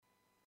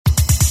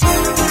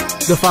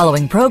The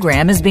following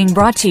program is being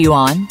brought to you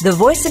on the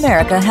Voice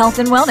America Health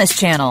and Wellness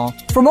Channel.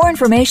 For more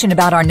information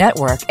about our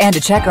network and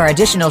to check our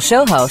additional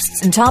show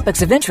hosts and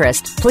topics of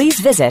interest, please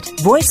visit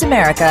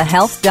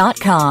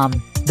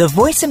voiceamericahealth.com. The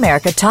Voice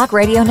America Talk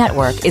Radio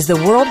Network is the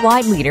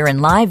worldwide leader in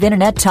live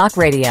Internet talk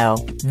radio.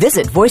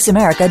 Visit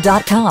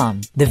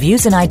voiceamerica.com. The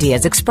views and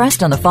ideas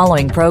expressed on the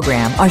following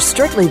program are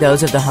strictly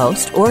those of the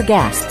host or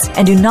guests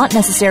and do not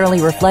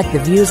necessarily reflect the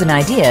views and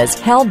ideas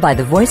held by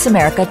the Voice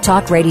America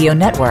Talk Radio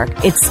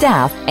Network, its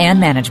staff, and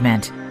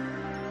management.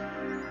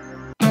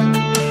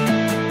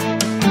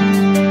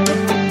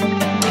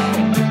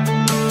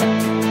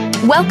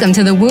 Welcome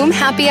to the Womb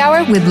Happy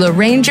Hour with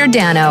Lorraine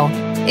Giordano.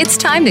 It's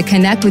time to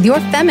connect with your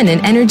feminine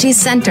energy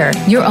center,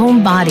 your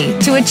own body,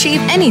 to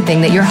achieve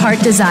anything that your heart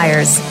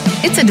desires.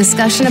 It's a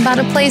discussion about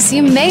a place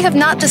you may have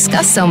not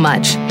discussed so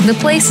much, the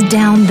place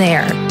down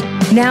there.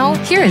 Now,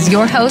 here is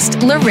your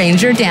host, Lorraine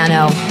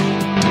Giordano.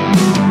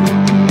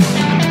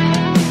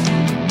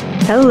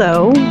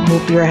 Hello,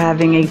 hope you're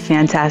having a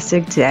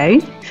fantastic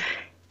day.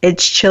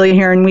 It's chilly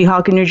here in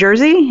Weehawken, New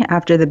Jersey,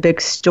 after the big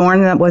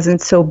storm that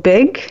wasn't so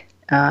big.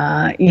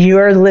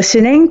 You're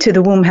listening to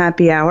the Womb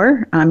Happy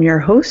Hour. I'm your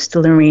host,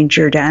 Lorraine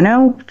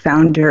Giordano,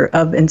 founder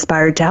of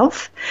Inspired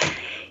Health.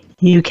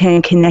 You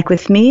can connect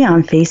with me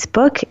on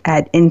Facebook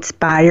at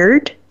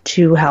Inspired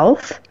to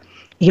Health.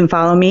 You can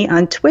follow me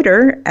on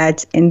Twitter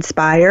at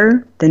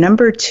Inspire,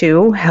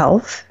 2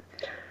 Health.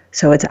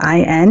 So it's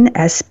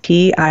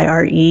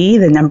INSPIRE,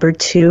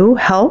 2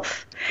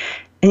 Health.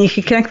 And you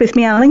can connect with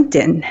me on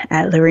LinkedIn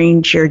at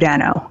Lorraine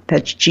Giordano.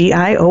 That's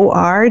GIORDANO.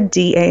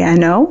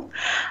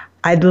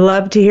 I'd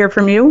love to hear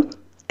from you.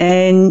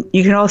 And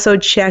you can also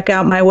check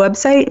out my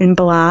website and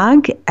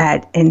blog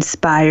at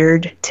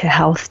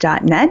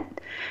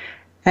inspiredtohealth.net.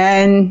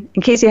 And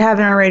in case you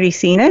haven't already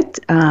seen it,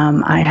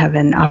 I have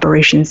an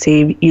Operation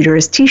Save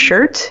Uterus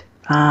t-shirt.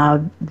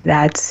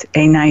 That's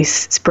a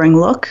nice spring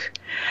look.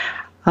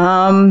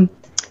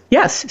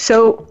 Yes,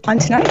 so on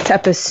tonight's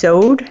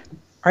episode,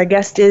 our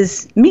guest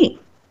is me.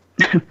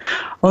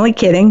 Only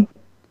kidding.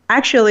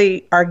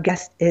 Actually, our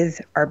guest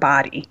is our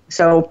body.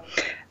 So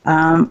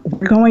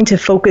we're going to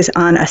focus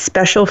on a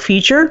special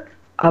feature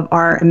of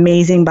our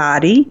amazing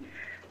body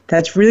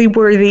that's really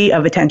worthy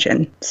of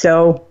attention.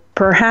 So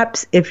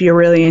perhaps if you're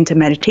really into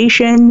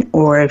meditation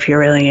or if you're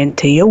really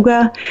into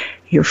yoga,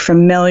 you're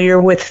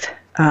familiar with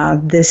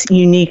this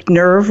unique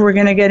nerve we're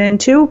going to get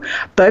into,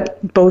 but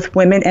both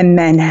women and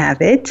men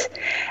have it.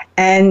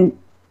 And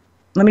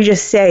let me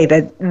just say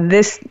that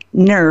this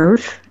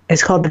nerve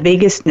is called the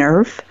vagus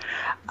nerve.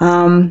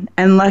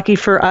 And lucky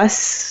for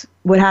us,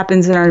 what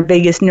happens in our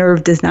vagus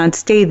nerve does not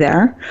stay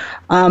there.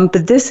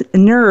 But this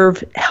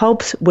nerve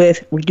helps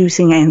with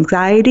reducing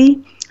anxiety,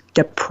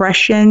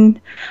 depression,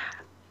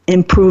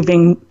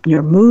 improving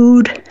your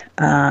mood,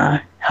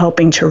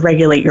 helping to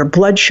regulate your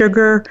blood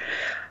sugar,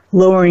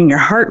 lowering your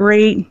heart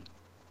rate.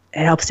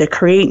 It helps to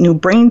create new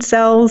brain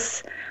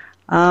cells.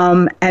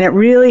 And it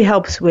really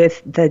helps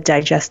with the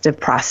digestive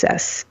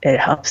process. It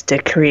helps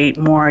to create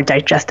more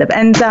digestive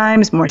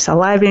enzymes, more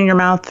saliva in your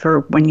mouth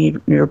for when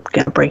you're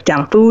going to break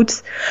down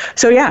foods.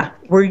 So yeah,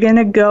 we're going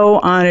to go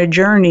on a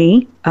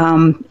journey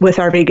with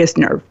our vagus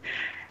nerve.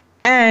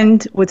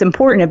 And what's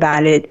important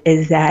about it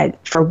is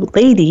that for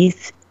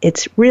ladies,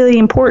 it's really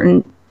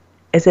important.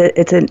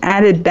 It's an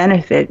added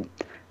benefit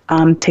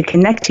to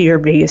connect to your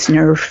vagus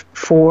nerve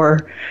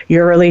for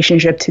your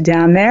relationship to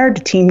down there,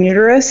 to Team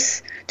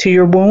Uterus, to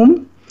your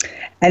womb.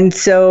 And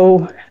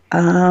so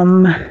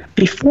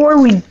before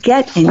we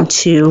get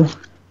into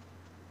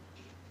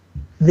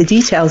the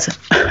details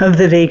of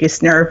the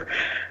vagus nerve,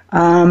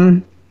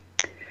 I'm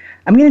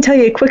going to tell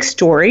you a quick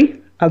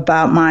story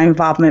about my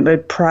involvement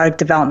with product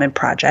development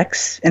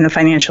projects in the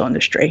financial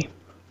industry.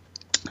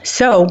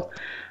 So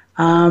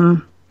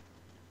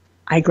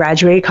I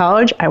graduated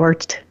college. I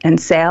worked in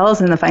sales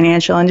in the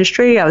financial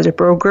industry. I was a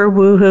broker,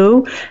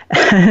 woohoo.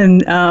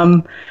 And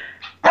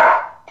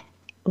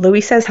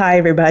Louis says hi,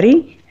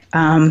 everybody.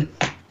 And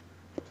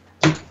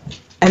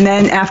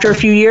then after a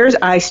few years,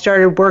 I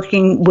started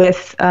working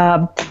with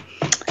a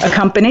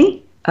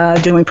company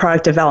doing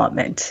product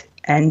development.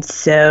 And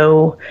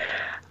so,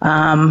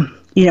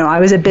 I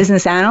was a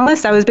business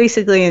analyst. I was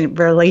basically a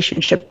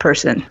relationship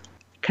person,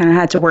 kind of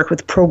had to work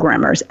with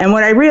programmers. And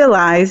what I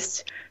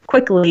realized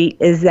quickly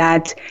is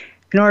that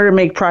in order to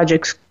make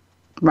projects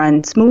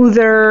run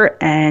smoother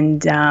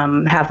and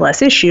have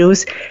less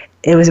issues,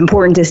 it was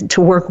important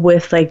to work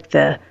with like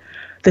the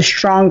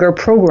stronger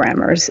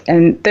programmers.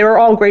 And they were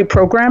all great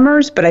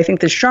programmers, but I think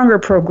the stronger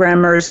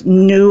programmers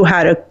knew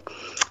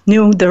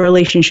the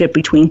relationship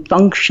between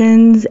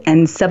functions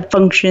and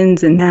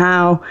subfunctions and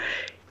how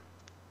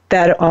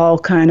that all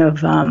kind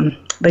of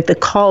like the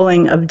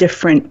calling of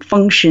different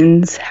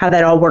functions, how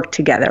that all worked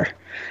together.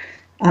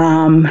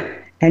 And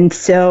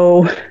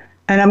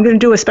I'm going to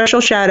do a special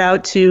shout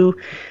out to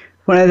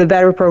one of the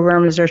better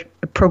programmers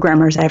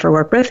I ever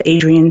worked with,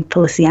 Adrian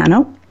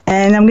Feliciano.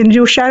 And I'm going to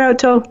do a shout out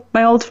to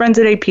my old friends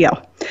at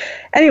APL.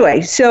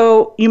 Anyway,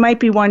 so you might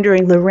be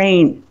wondering,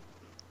 Lorraine,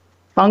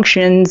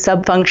 functions,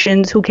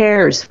 subfunctions, who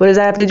cares? What does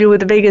that have to do with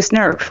the vagus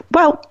nerve?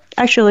 Well,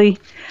 actually,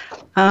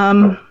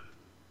 I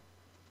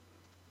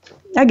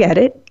get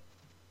it,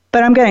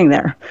 but I'm getting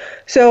there.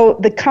 So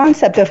the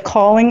concept of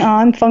calling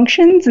on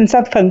functions and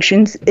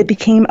subfunctions, it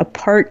became a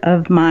part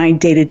of my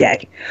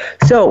day-to-day.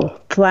 So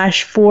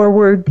flash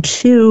forward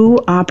to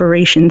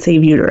Operation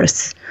Save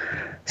Uterus.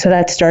 So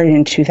that started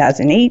in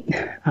 2008.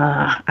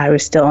 I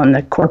was still in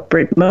the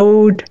corporate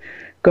mode,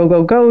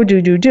 go,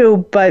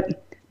 do,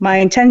 but my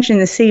intention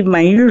to save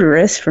my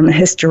uterus from a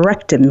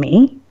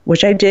hysterectomy,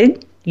 which I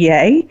did,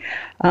 yay,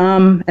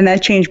 and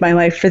that changed my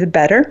life for the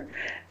better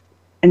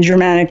and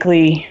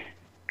dramatically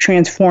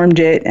transformed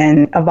it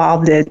and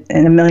evolved it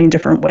in a million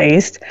different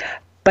ways.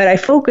 But I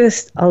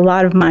focused a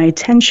lot of my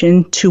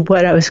attention to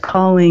what I was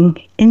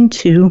calling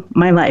into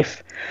my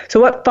life. So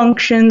what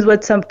functions,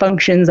 what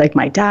subfunctions, like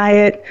my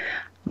diet,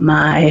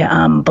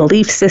 my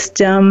belief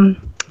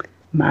system,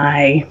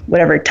 my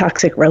whatever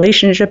toxic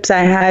relationships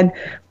I had,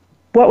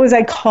 what was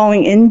I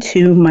calling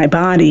into my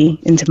body,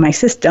 into my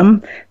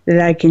system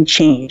that I can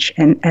change?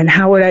 And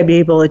how would I be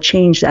able to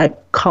change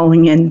that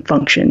calling in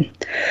function?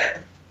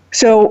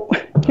 So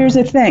here's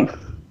the thing.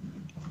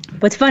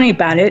 What's funny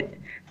about it,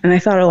 and I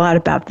thought a lot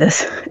about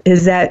this,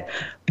 is that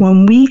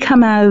when we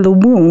come out of the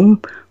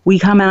womb, we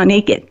come out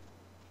naked.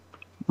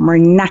 We're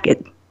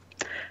naked.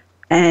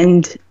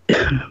 And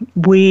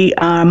we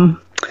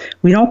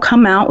don't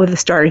come out with a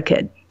starter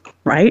kit,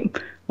 right?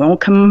 We don't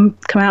come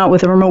out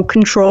with a remote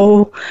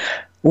control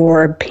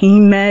or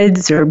pain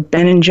meds or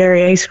Ben &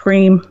 Jerry ice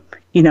cream.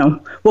 You know,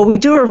 what we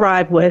do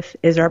arrive with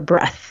is our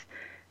breath.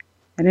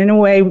 And in a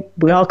way,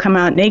 we all come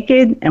out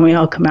naked and we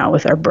all come out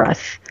with our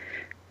breath.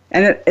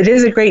 And it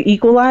is a great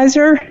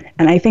equalizer,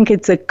 and I think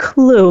it's a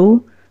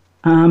clue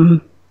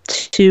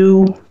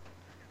to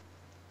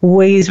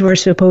ways we're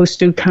supposed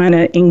to kind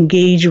of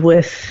engage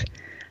with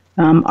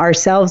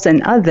ourselves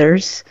and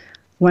others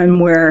when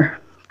we're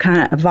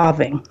kind of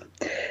evolving.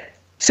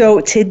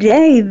 So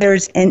today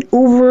there's an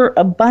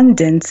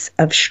overabundance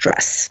of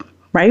stress,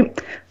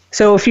 right?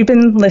 So if you've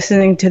been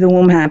listening to the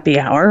Womb Happy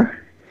Hour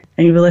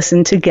and you've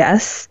listened to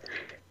guests,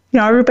 you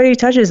know, everybody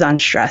touches on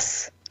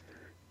stress.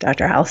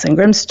 Dr. Allison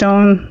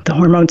Grimstone, the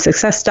Hormone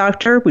Success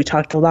Doctor, we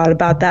talked a lot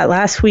about that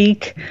last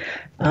week.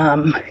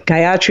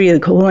 Gayatri,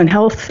 the colon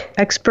health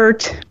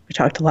expert, we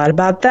talked a lot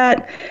about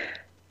that.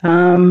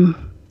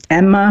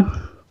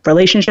 Emma,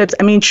 relationships.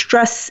 I mean,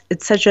 stress,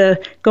 it's such a,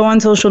 go on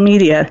social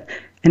media,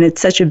 and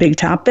it's such a big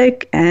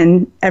topic,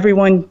 and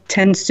everyone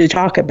tends to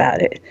talk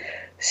about it.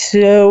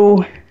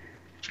 So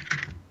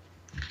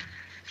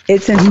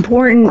it's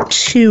important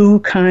to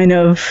kind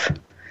of,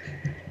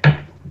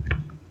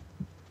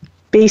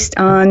 based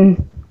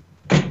on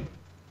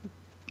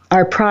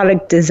our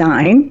product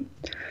design.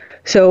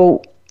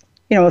 So,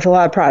 you know, with a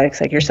lot of products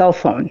like your cell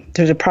phone,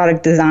 there's a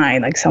product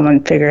design, like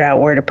someone figured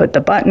out where to put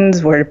the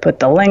buttons, where to put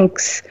the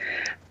links.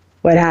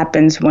 What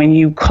happens when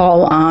you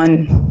call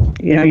on,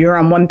 you know, you're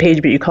on one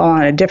page, but you call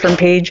on a different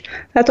page.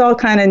 That's all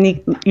kind of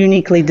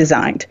uniquely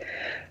designed.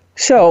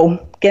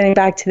 So getting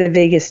back to the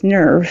vagus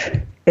nerve,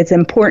 it's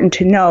important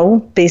to know,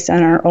 based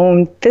on our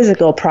own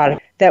physical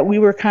product, that we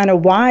were kind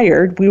of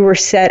wired, we were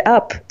set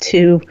up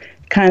to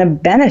kind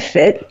of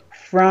benefit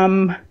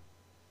from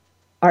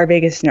our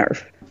vagus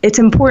nerve. It's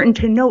important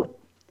to note,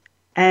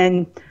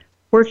 and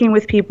working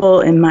with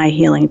people in my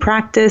healing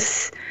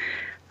practice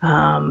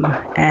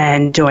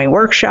and doing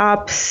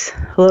workshops.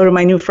 Hello to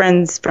my new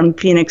friends from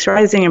Phoenix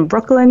Rising in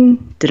Brooklyn.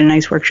 Did a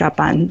nice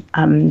workshop on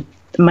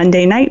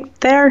Monday night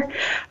there.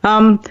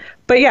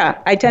 But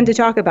yeah, I tend to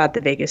talk about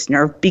the vagus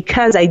nerve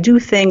because I do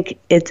think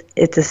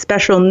it's a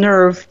special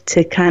nerve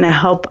to kind of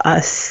help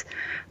us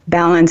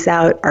balance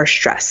out our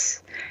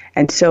stress.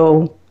 And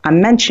so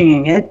I'm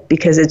mentioning it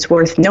because it's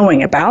worth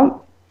knowing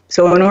about.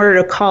 So in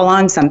order to call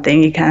on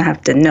something, you kind of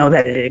have to know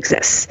that it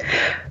exists.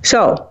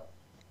 So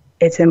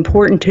it's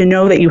important to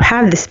know that you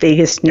have this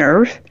vagus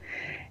nerve.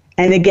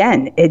 And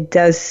again, it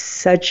does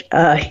such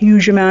a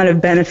huge amount of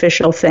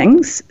beneficial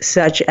things,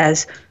 such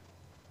as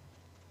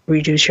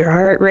reduce your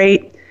heart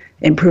rate,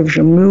 improve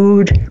your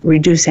mood,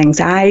 reduce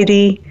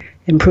anxiety,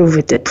 improve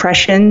with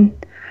depression,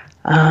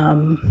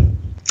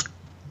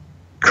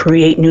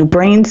 create new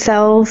brain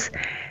cells.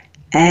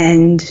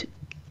 And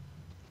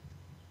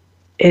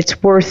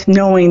it's worth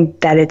knowing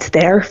that it's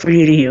there for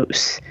you to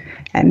use.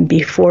 And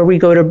before we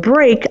go to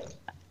break,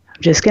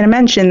 I'm just going to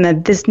mention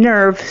that this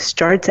nerve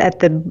starts at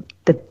the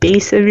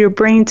base of your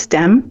brain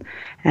stem,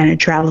 and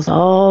it travels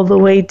all the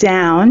way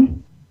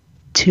down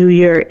to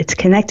it's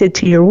connected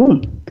to your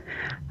womb.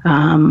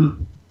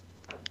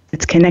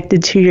 It's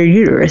connected to your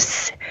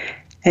uterus.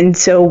 And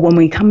so when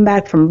we come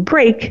back from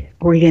break,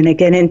 we're going to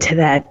get into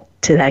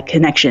that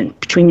connection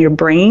between your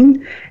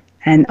brain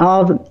and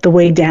all the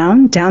way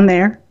down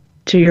there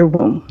to your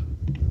womb.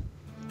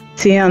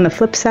 See you on the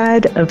flip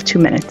side of 2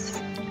 minutes.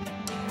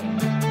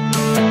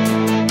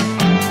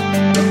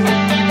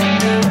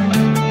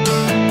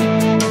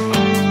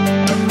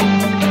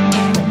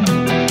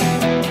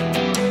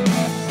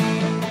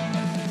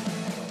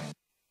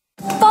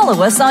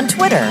 Follow us on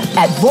Twitter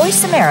at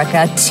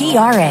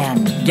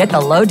VoiceAmericaTRN. Get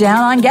the lowdown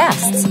on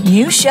guests,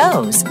 new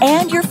shows,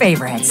 and your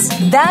favorites.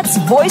 That's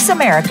Voice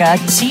America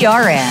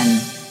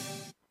TRN.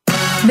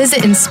 Visit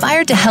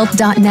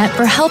inspiredtohealth.net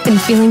for help in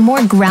feeling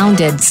more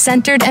grounded,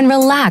 centered, and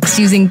relaxed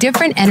using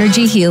different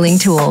energy healing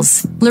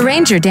tools.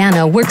 Lorraine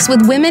Giordano works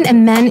with women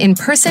and men in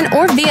person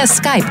or via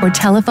Skype or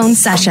telephone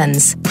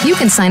sessions. You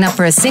can sign up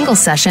for a single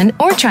session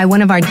or try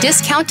one of our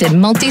discounted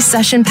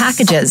multi-session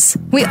packages.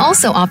 We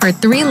also offer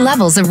 3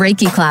 levels of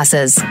Reiki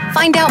classes.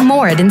 Find out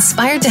more at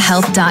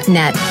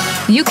inspiredtohealth.net.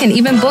 You can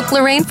even book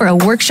Lorraine for a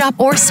workshop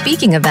or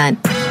speaking event.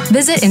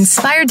 Visit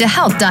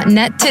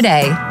inspiredtohealth.net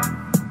today.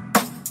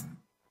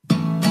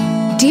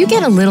 Do you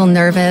get a little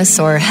nervous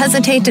or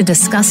hesitate to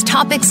discuss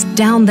topics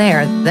down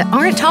there that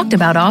aren't talked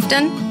about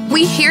often?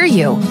 We hear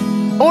you.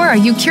 Or are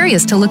you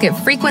curious to look at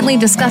frequently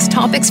discussed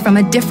topics from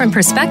a different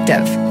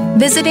perspective?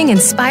 Visiting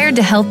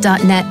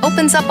inspiredtohealth.net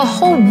opens up a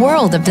whole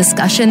world of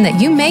discussion that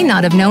you may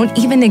not have known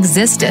even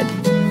existed.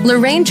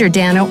 Lorraine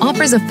Giordano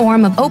offers a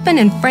forum of open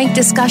and frank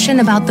discussion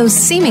about those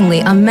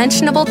seemingly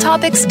unmentionable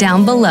topics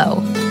down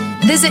below.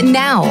 Visit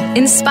now,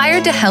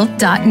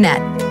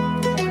 inspiredtohealth.net.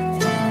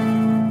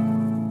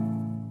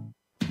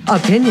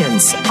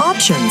 Opinions,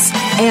 options,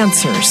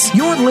 answers.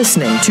 You're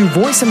listening to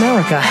Voice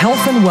America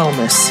Health and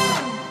Wellness.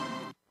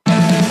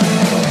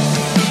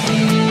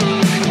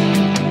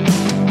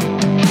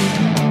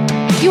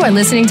 You are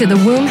listening to the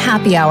Womb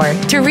Happy Hour.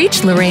 To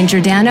reach Lorraine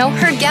Giordano,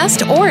 her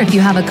guest, or if you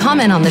have a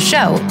comment on the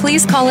show,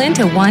 please call in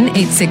to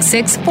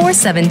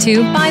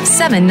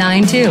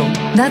 1-866-472-5792.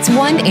 That's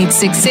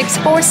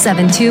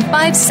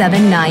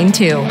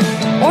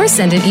 1-866-472-5792. Or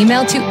send an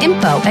email to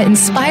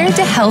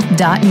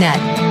info@inspiredtohealth.net.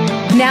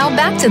 Now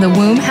back to the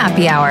Womb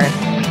Happy Hour.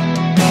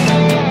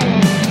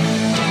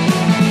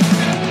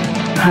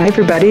 Hi,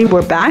 everybody.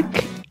 We're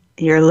back.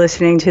 You're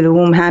listening to the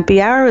Womb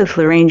Happy Hour with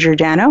Lorraine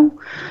Giordano.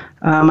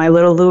 My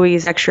little Louie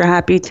is extra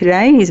happy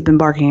today. He's been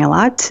barking a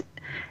lot.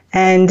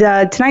 And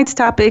tonight's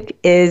topic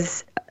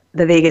is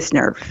the vagus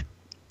nerve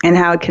and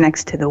how it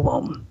connects to the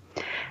womb.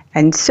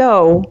 And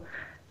so,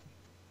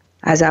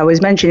 as I was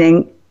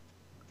mentioning,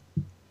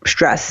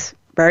 stress,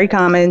 very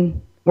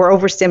common. We're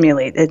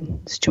overstimulated.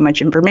 It's too much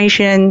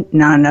information,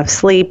 not enough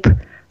sleep,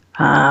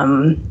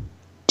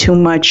 too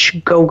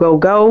much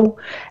go.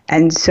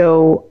 And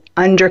so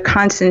under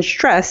constant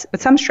stress,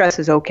 but some stress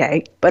is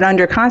okay, but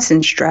under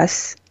constant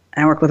stress,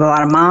 and I work with a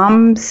lot of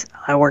moms,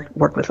 I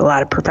work with a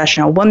lot of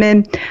professional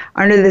women,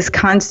 under this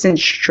constant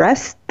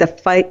stress, the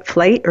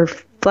fight or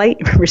flight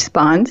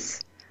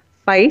response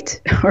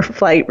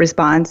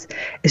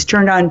is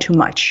turned on too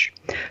much.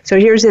 So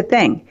here's the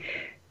thing.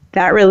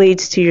 That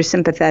relates to your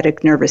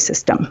sympathetic nervous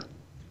system,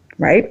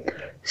 right?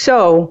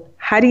 So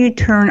how do you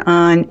turn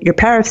on your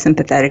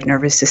parasympathetic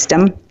nervous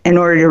system in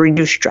order to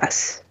reduce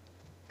stress?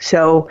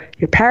 So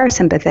your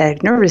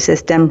parasympathetic nervous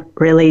system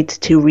relates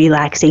to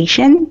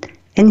relaxation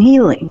and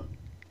healing,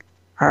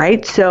 all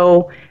right?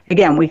 So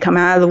again, we come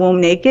out of the womb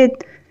naked,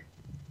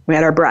 we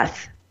had our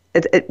breath.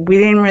 We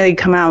didn't really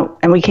come out,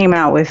 and we came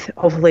out with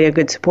hopefully a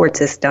good support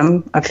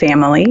system, a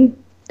family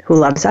who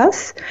loves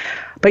us.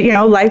 But,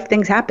 life,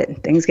 things happen.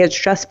 Things get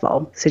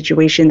stressful.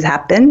 Situations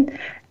happen.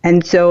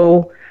 And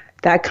so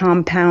that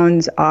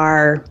compounds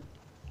our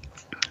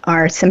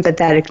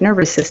sympathetic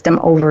nervous system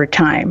over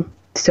time.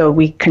 So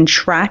we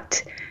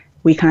contract,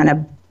 we kind of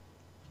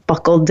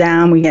buckle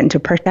down, we get into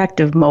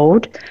protective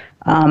mode,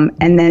 and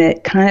then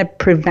it kind of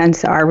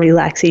prevents our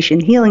relaxation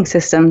healing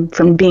system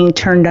from being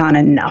turned on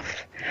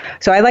enough.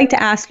 So I'd like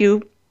to ask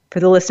you,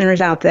 for the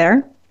listeners out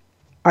there,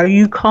 are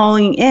you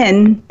calling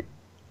in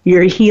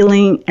your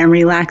healing and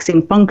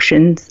relaxing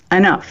functions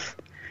enough?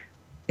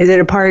 Is it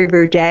a part of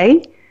your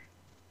day?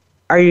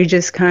 Are you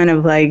just kind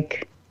of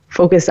like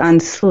focused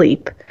on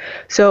sleep?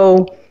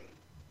 So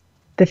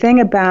the thing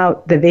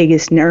about the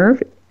vagus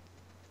nerve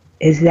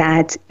is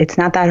that it's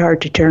not that hard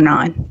to turn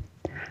on.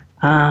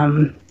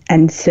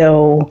 And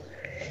so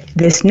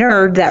this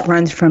nerve that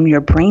runs from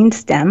your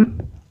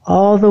brainstem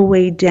all the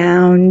way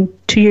down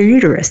to your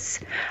uterus.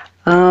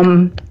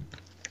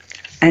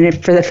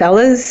 And for the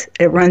fellas,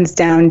 it runs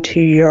down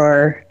to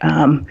your,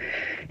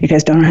 you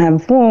guys don't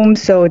have womb,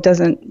 so it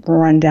doesn't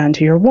run down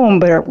to your womb,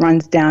 but it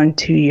runs down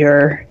to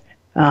your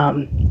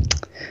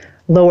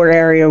lower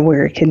area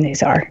where your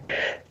kidneys are.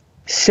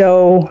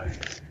 So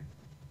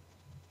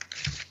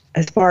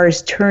as far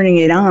as turning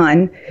it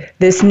on,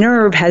 this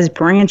nerve has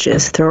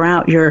branches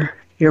throughout your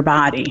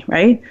body,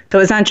 right? So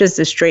it's not just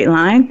a straight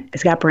line,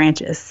 it's got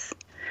branches.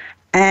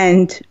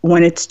 And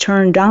when it's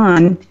turned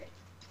on,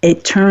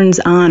 it turns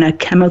on a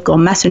chemical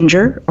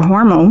messenger or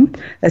hormone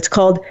that's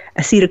called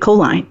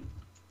acetylcholine,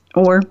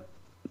 or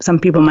some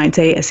people might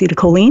say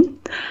acetylcholine,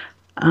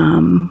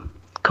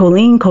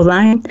 choline,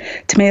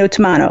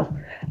 tomato.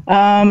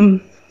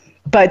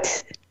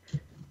 But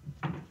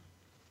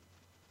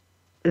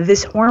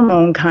this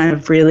hormone kind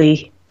of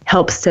really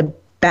helps to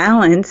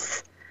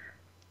balance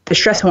the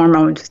stress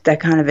hormones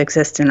that kind of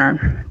exist in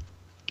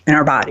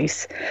our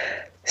bodies.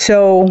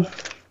 So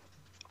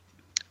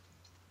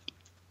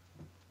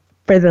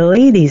for the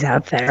ladies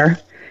out there,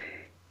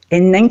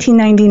 in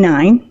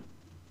 1999,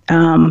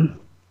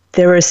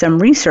 there was some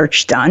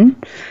research done,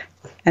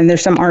 and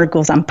there's some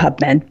articles on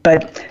PubMed,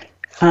 but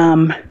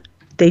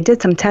they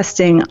did some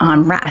testing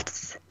on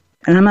rats.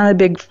 And I'm not a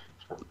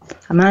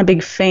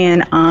big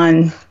fan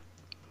on,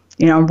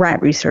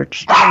 rat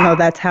research, even though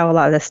that's how a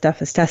lot of this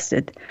stuff is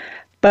tested.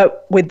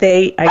 But what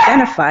they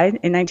identified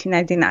in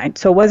 1999,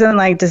 so it wasn't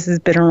like this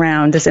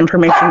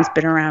information's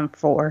been around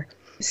for.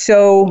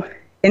 So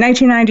in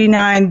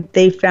 1999,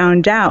 they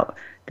found out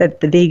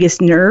that the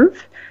vagus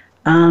nerve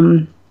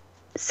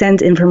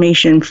sends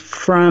information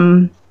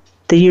from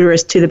the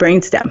uterus to the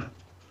brainstem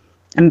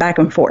and back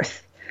and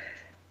forth.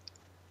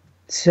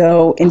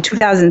 So in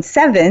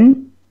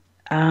 2007,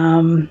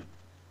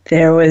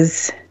 there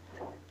was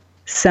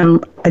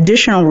some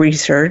additional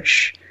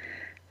research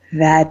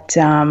that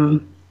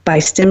by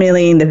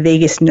stimulating the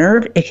vagus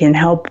nerve, it can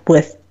help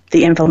with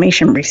the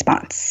inflammation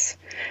response.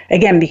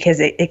 Again, because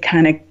it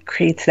kind of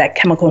creates that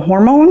chemical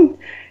hormone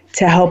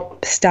to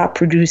help stop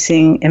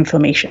producing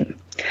inflammation.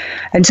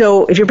 And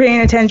so if you're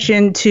paying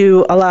attention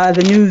to a lot of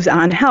the news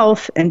on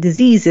health and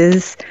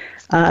diseases,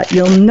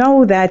 you'll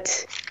know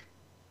that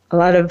a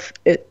lot of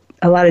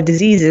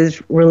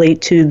diseases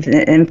relate to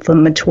the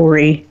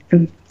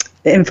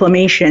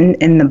inflammation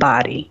in the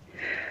body.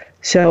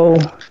 So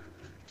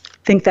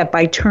think that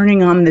by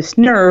turning on this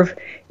nerve,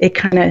 it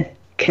kind of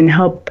can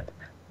help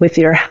with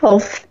your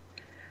health.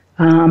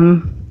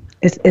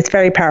 It's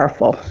very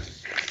powerful.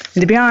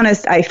 And to be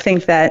honest, I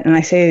think that, and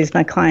I say this to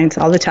my clients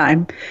all the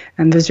time,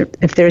 and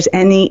if there's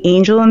any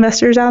angel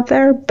investors out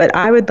there, but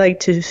I would like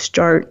to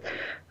start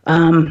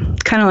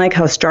kind of like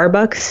how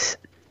Starbucks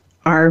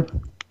are,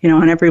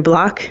 on every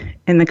block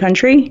in the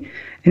country,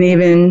 and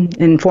even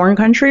in foreign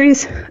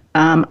countries.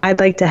 I'd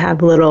like to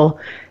have little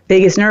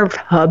vagus nerve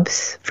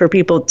hubs for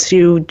people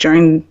to,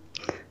 during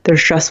their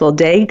stressful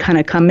day, kind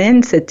of come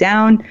in, sit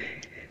down,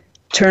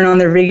 turn on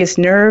their vagus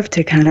nerve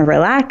to kind of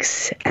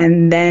relax,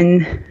 and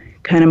then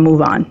kind of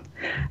move on.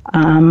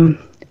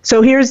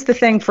 So here's the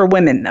thing for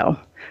women, though.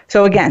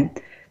 So again,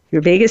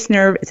 your vagus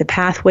nerve is a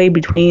pathway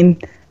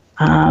between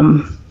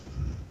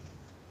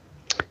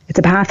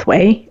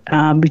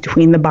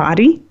between the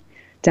body,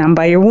 down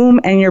by your womb,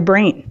 and your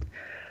brain.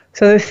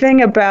 So the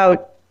thing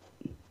about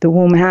the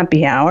womb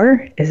happy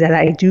hour is that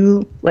I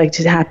do like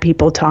to have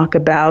people talk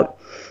about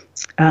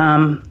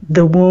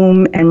the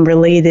womb and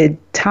related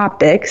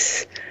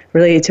topics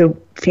related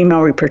to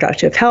female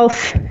reproductive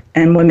health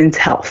and women's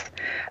health.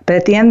 But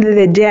at the end of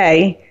the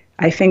day,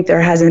 I think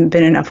there hasn't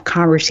been enough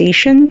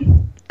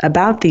conversation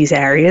about these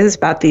areas,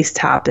 about these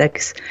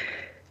topics.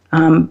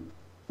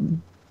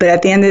 But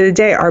at the end of the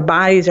day, our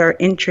bodies are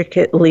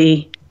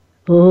intricately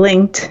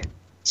linked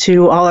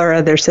to all our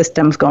other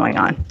systems going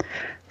on.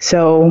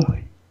 So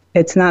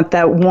it's not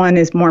that one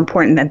is more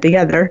important than the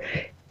other.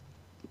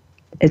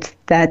 It's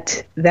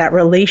that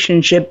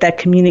relationship, that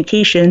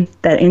communication,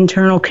 that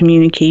internal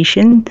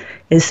communication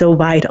is so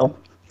vital.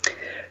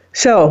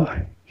 So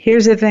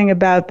here's the thing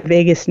about the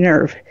vagus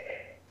nerve.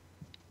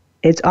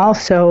 It's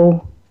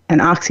also an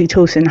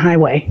oxytocin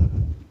highway.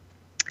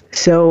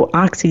 So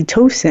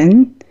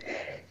oxytocin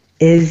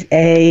is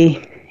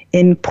a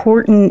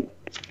important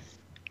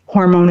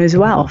hormone as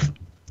well.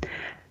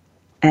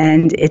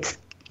 And it's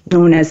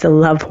known as the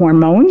love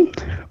hormone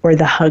or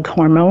the hug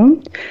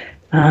hormone.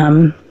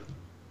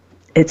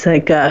 It's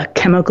like a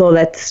chemical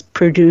that's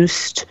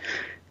produced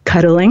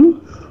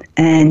cuddling,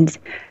 and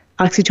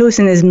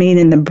oxytocin is made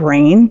in the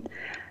brain,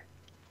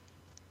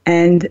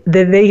 and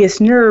the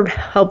vagus nerve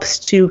helps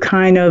to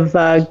kind of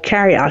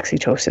carry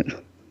oxytocin.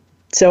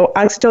 So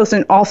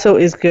oxytocin also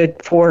is good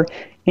for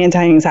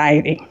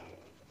anti-anxiety.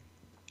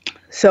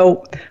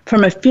 So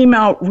from a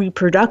female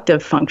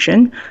reproductive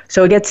function,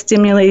 so it gets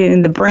stimulated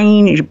in the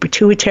brain, your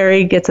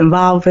pituitary gets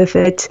involved with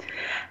it,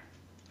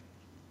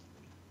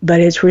 but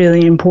it's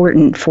really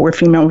important for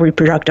female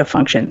reproductive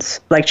functions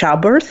like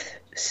childbirth.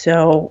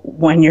 So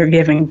when you're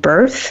giving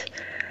birth,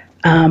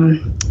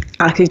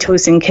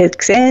 oxytocin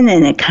kicks in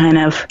and it kind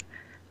of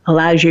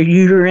allows your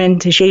uterine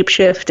to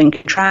shapeshift and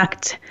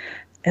contract.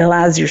 It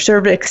allows your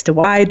cervix to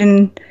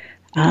widen.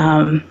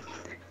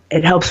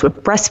 It helps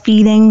with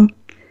breastfeeding.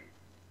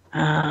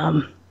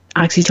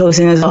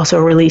 Oxytocin is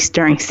also released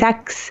during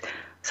sex.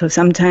 So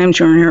sometimes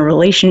you're in a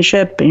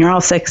relationship and you're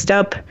all sexed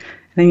up, and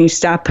then you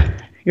stop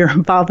your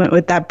involvement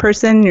with that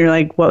person. You're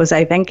like, what was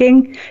I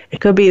thinking? It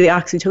could be the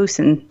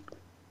oxytocin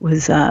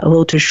was a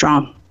little too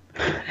strong.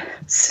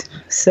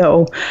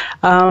 So,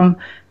 and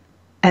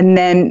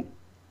then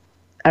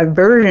a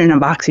version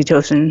of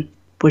oxytocin,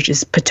 which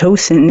is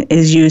Pitocin,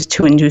 is used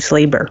to induce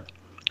labor,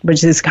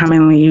 which is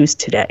commonly used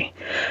today.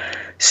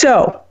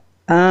 So,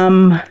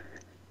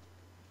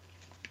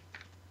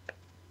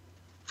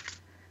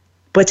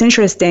 what's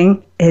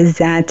interesting is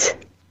that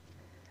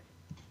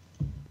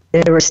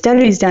there were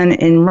studies done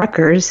in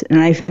Rutgers, and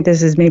I think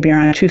this is maybe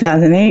around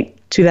 2008,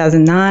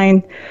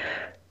 2009,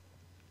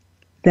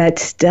 that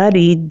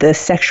studied the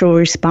sexual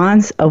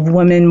response of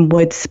women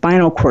with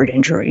spinal cord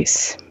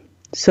injuries.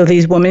 So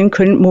these women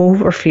couldn't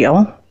move or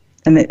feel,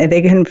 and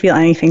they couldn't feel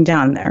anything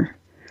down there.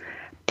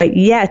 But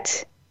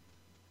yet,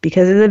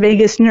 because of the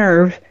vagus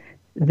nerve,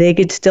 they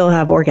could still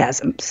have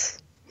orgasms.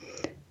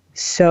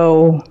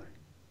 So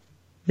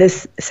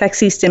this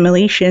sexy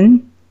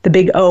stimulation, the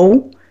big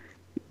O,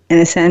 in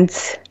a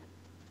sense,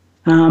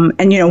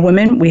 and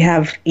women, we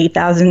have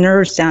 8,000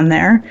 nerves down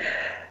there.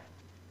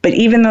 But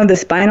even though the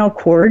spinal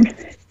cord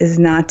is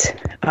not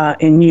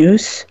in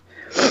use,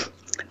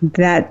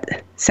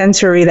 that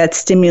sensory, that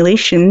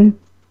stimulation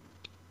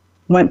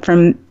went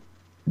from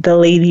the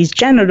lady's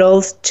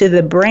genitals to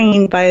the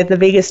brain by the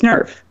vagus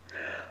nerve.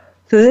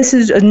 So this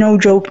is a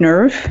no-joke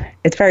nerve.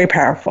 It's very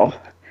powerful.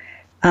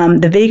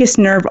 The vagus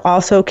nerve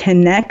also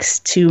connects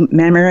to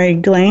mammary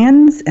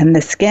glands and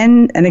the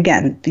skin, and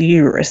again, the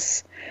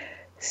uterus.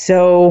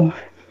 So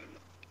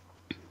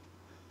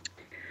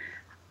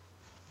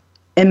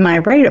in my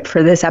write-up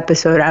for this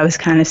episode, I was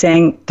kind of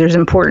saying there's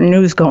important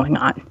news going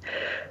on.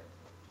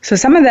 So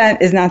some of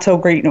that is not so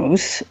great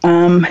news,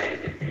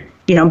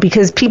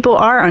 because people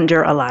are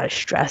under a lot of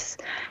stress.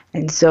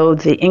 And so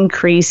the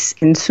increase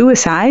in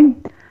suicide,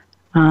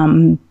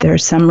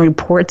 there's some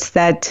reports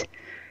that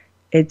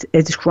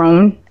it's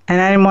grown. And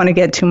I didn't want to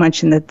get too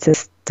much in the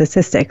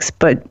statistics,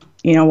 but,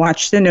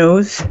 watch the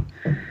news,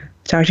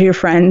 talk to your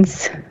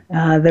friends.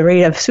 The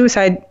rate of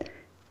suicide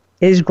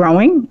is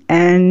growing.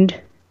 And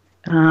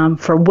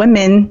for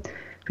women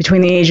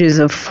between the ages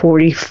of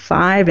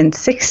 45 and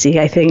 60,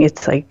 I think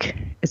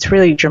it's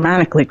really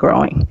dramatically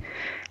growing.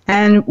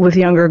 And with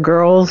younger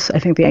girls, I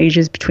think the age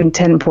is between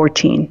 10 and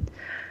 14.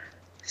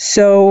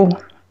 So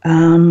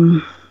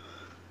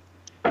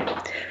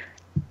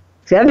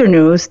the other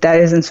news that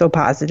isn't so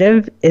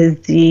positive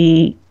is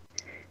the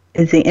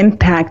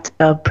impact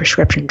of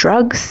prescription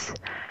drugs,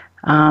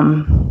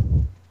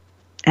 and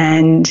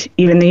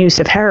even the use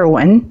of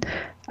heroin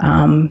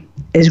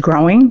is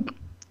growing.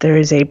 There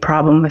is a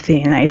problem with the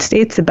United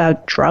States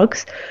about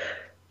drugs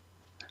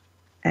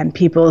and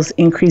people's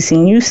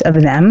increasing use of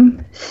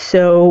them.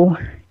 So,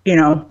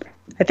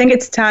 I think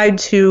it's tied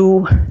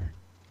to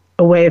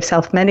a way of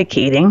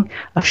self-medicating,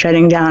 of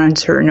shutting down on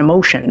certain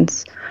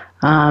emotions.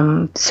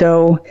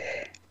 So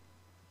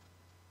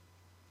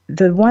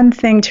the one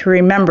thing to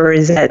remember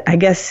is that, I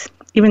guess,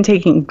 even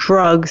taking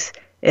drugs,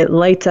 it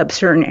lights up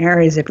certain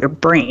areas of your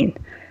brain.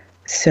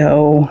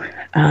 So,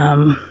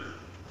 and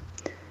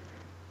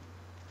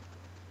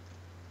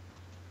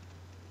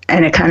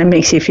it kind of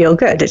makes you feel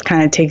good. It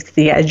kind of takes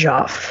the edge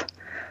off.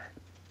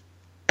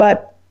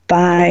 But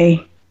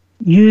by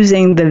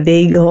using the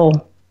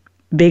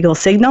vagal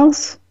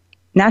signals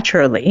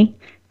naturally,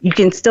 you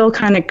can still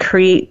kind of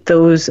create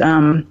those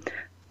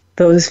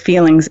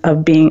feelings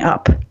of being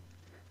up,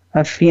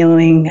 of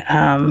feeling,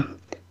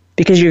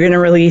 because you're going to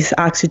release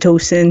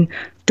oxytocin,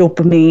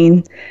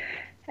 dopamine,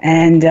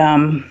 and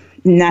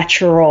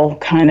natural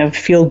kind of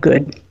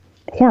feel-good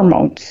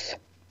hormones.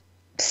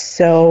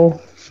 So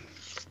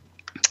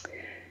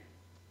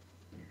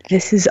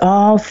this is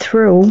all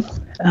through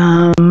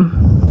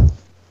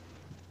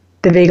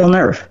the vagal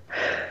nerve.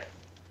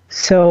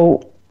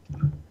 So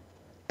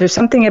there's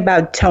something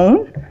about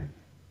tone,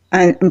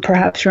 and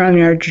perhaps you're on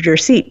the edge of your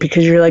seat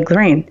because you're like,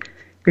 Lorraine,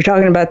 you're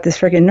talking about this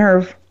freaking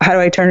nerve. How do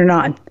I turn it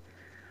on?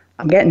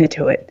 I'm getting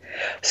into it.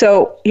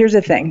 So here's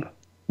the thing.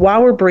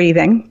 While we're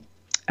breathing,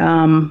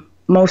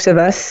 most of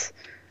us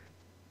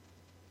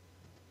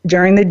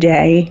during the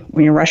day,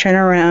 when you're rushing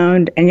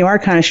around and you are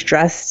kind of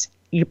stressed,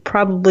 you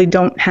probably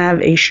don't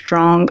have a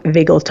strong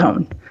vagal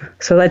tone.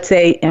 So let's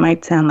say it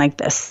might sound like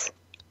this.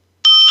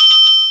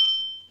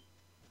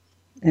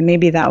 And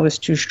maybe that was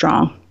too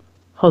strong.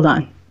 Hold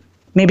on.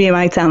 Maybe it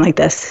might sound like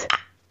this.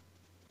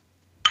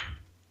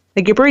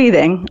 Like you're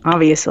breathing,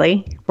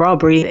 obviously. We're all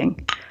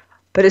breathing.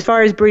 But as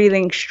far as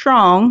breathing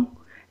strong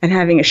and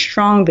having a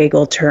strong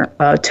vagal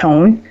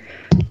tone,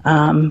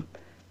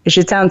 it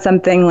should sound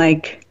something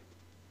like,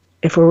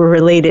 if we were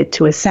related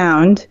to a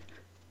sound,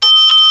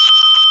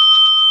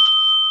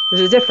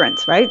 there's a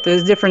difference, right?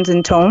 There's a difference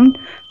in tone.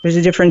 There's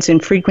a difference in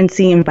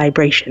frequency and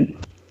vibration.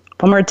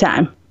 One more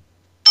time.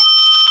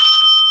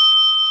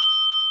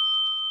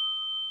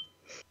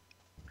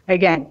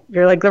 Again,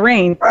 you're like,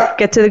 Lorraine,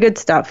 get to the good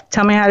stuff.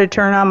 Tell me how to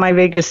turn on my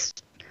vagus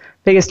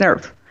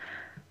nerve.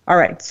 All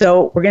right,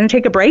 so we're going to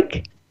take a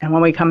break. And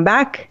when we come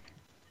back,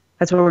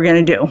 that's what we're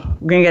going to do.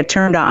 We're going to get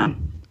turned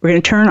on. We're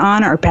going to turn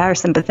on our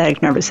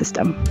parasympathetic nervous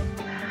system.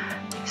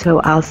 So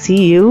I'll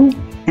see you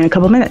in a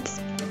couple minutes.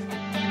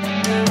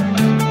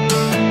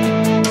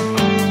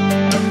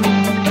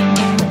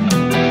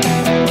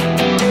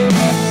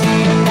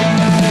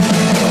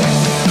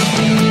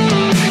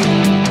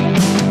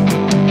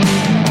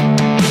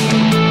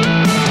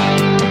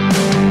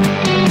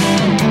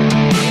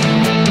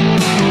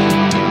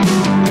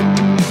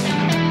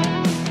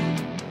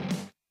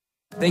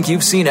 Think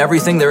you've seen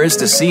everything there is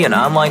to see in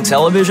online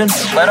television?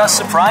 Let us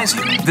surprise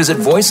you. Visit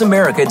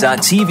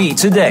voiceamerica.tv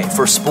today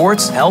for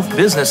sports, health,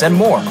 business, and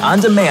more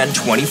on demand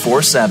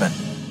 24/7.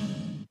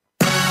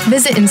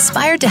 Visit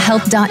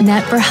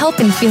inspiredtohealth.net for help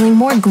in feeling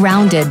more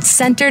grounded,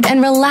 centered,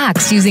 and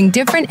relaxed using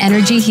different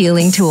energy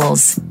healing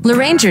tools.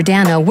 Lorraine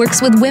Giordano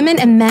works with women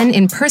and men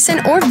in person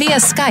or via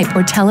Skype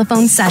or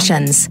telephone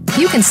sessions.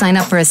 You can sign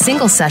up for a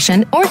single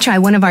session or try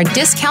one of our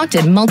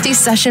discounted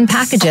multi-session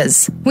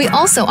packages. We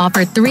also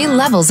offer 3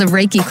 levels of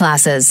Reiki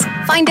classes.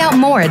 Find out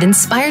more at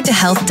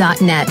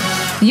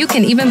inspiredtohealth.net. You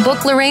can even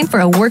book Lorraine for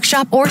a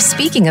workshop or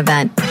speaking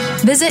event.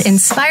 Visit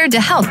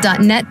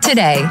inspiredtohealth.net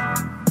today.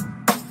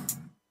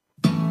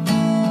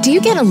 Do you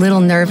get a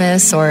little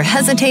nervous or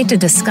hesitate to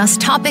discuss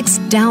topics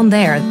down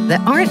there that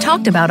aren't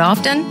talked about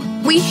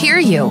often? We hear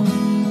you.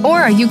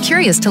 Or are you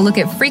curious to look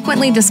at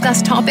frequently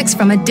discussed topics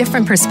from a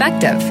different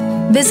perspective?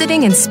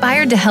 Visiting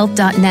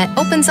inspiredtohealth.net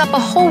opens up a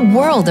whole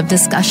world of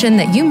discussion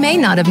that you may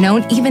not have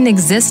known even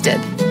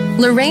existed.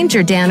 Lorraine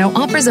Giordano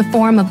offers a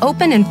forum of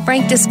open and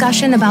frank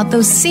discussion about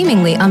those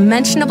seemingly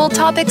unmentionable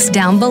topics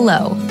down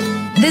below.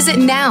 Visit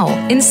now,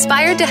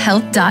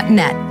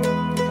 inspiredtohealth.net.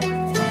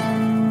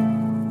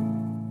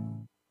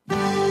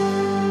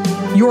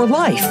 Your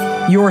life,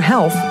 your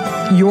health,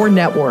 your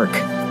network.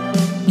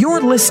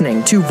 You're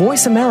listening to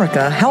Voice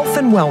America Health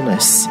and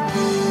Wellness.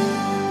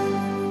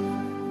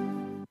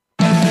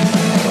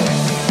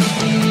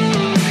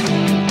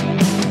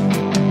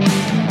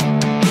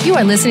 You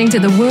are listening to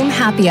the Womb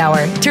Happy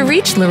Hour. To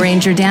reach Lorraine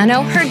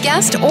Giordano, her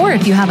guest, or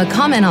if you have a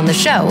comment on the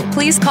show,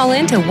 please call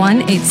in to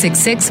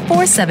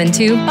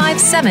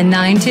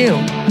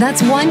 1-866-472-5792.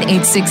 That's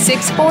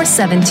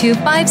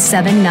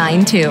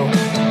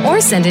 1-866-472-5792. Or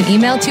send an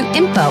email to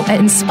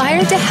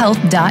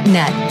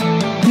info@inspiredtohealth.net.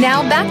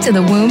 Now back to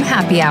the Womb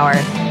Happy Hour.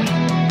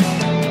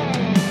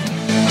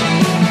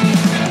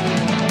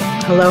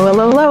 Hello,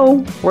 hello,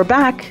 hello. We're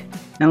back.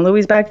 And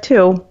Louie's back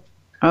too.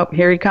 Oh,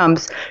 here he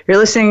comes. You're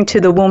listening to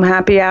the Womb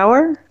Happy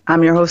Hour.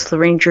 I'm your host,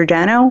 Lorraine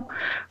Giordano.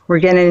 We're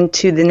getting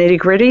into the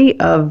nitty-gritty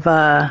of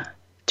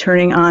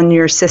turning on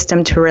your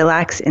system to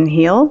relax and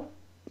heal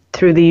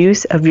through the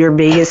use of your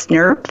vagus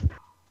nerve.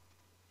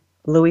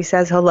 Louie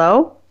says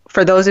hello.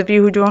 For those of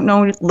you who don't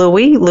know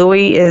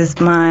Louie is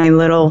my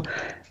little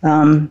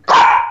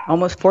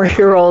almost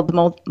 4-year-old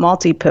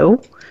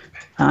Maltipoo.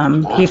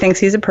 He thinks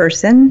he's a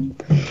person.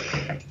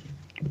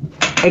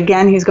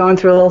 Again, he's going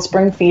through a little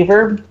spring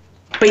fever.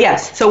 But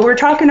yes, so we're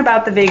talking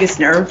about the vagus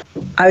nerve.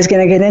 I was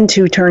going to get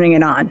into turning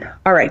it on.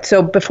 All right,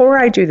 so before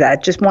I do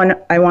that,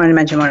 I wanted to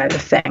mention one other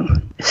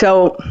thing.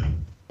 So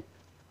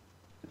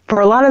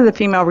for a lot of the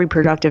female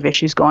reproductive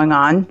issues going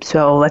on,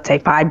 so let's say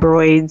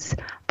fibroids,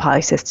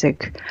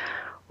 polycystic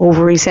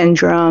ovary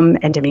syndrome,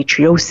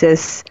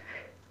 endometriosis,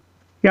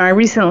 I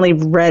recently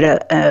read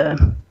a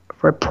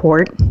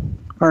report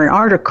or an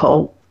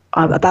article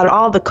about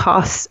all the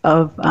costs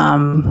of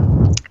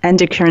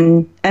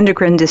endocrine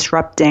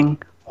disrupting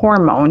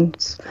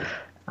hormones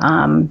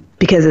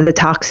because of the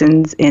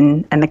toxins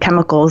and the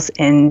chemicals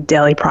in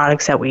daily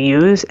products that we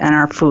use and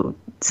our food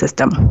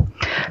system.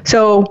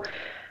 So,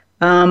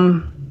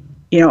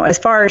 as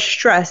far as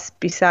stress,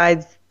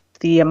 besides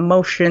the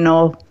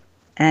emotional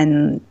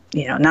and,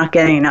 not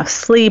getting enough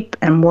sleep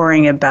and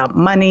worrying about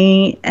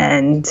money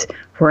and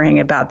worrying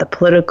about the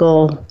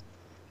political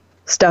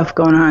stuff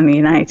going on in the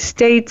United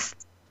States,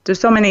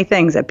 there's so many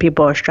things that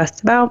people are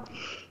stressed about.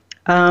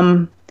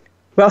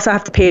 We also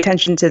have to pay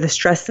attention to the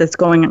stress that's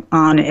going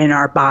on in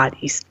our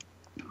bodies,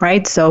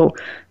 right? So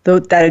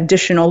that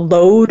additional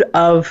load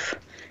of,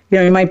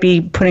 you might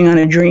be putting on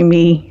a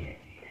dreamy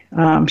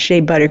shea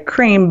butter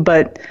cream,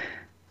 but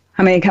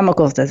how many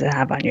chemicals does it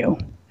have on you?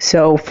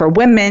 So for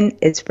women,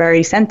 it's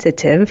very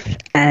sensitive.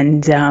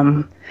 And,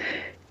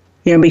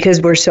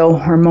 because we're so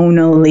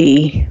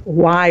hormonally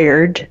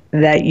wired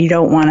that you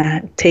don't want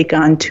to take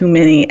on too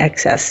many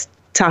excess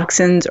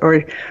toxins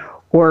or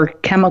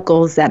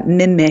chemicals that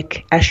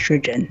mimic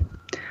estrogen,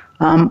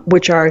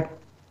 which are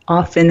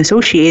often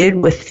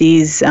associated with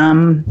these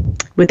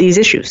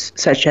issues,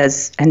 such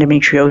as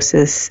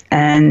endometriosis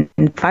and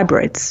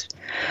fibroids.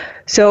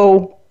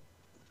 So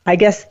I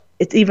guess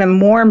it's even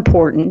more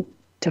important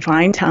to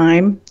find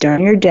time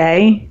during your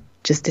day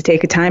just to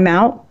take a time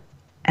out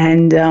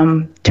and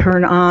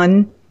turn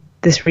on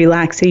this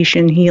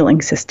relaxation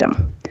healing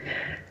system.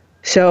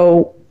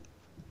 So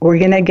we're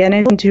going to get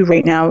into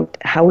right now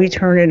how we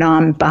turn it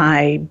on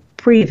by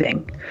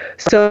breathing.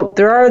 So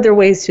there are other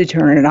ways to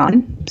turn it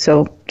on.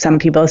 So some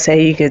people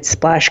say you could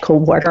splash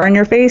cold water on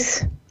your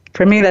face.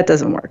 For me, that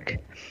doesn't work.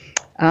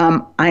 I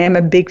am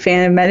a big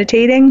fan of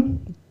meditating,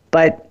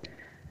 but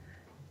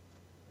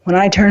when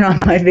I turn on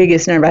my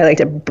vagus nerve, I like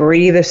to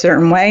breathe a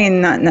certain way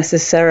and not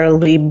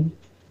necessarily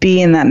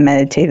be in that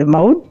meditative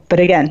mode.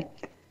 But again,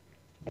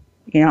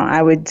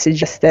 I would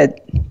suggest that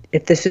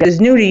if this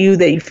is new to you,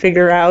 that you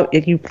figure out,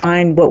 if you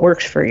find what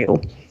works for you.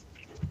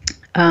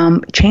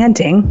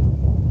 Chanting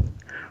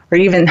or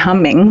even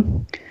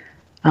humming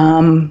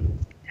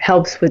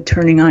helps with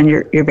turning on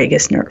your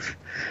vagus nerve.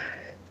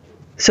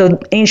 So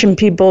ancient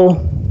people,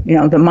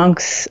 the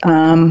monks,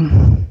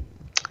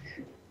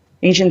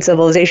 ancient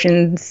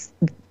civilizations,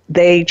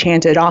 they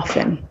chanted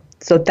often.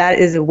 So that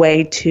is a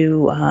way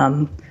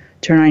to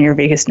turn on your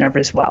vagus nerve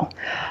as well.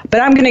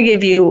 But I'm going to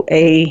give you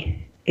a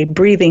a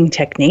breathing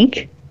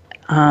technique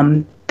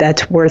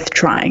that's worth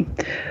trying.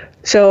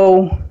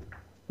 So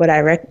what I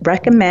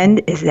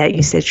recommend is that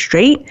you sit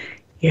straight,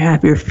 you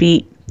have your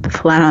feet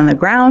flat on the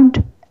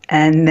ground,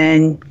 and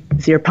then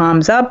with your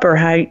palms up or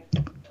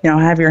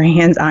have your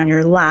hands on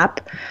your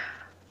lap,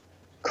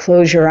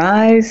 close your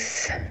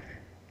eyes,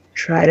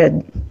 try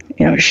to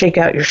shake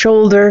out your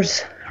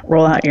shoulders,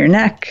 roll out your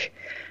neck,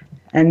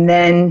 and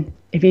then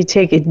if you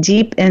take a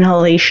deep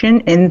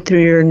inhalation in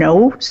through your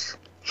nose,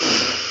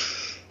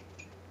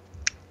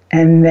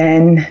 and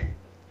then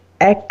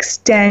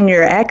extend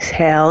your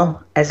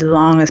exhale as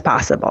long as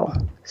possible.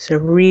 So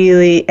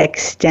really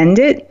extend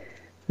it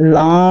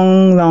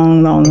long,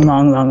 long, long,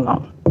 long, long,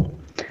 long.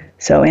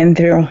 So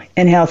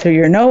inhale through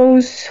your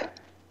nose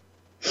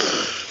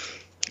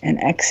and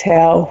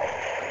exhale.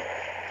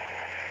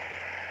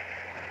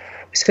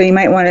 So you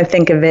might want to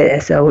think of it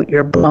as though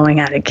you're blowing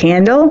out a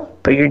candle,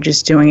 but you're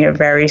just doing it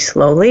very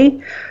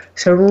slowly.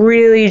 So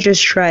really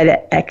just try to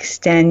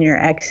extend your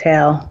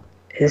exhale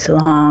as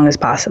long as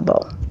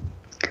possible.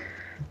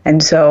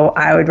 And so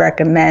I would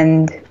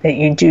recommend that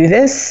you do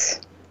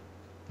this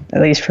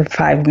at least for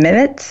 5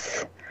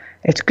 minutes.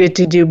 It's good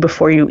to do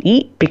before you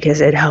eat because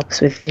it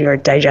helps with your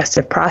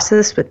digestive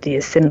process, with the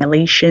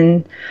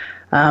assimilation,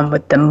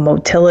 with the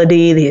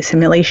motility, the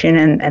assimilation,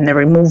 and the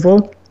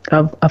removal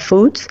of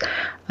foods.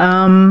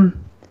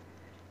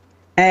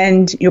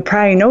 And you'll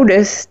probably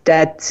notice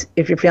that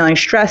if you're feeling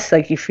stressed,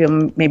 like you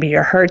feel maybe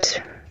your heart's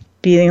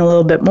beating a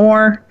little bit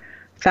more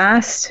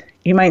fast,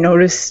 you might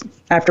notice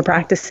after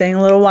practicing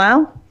a little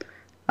while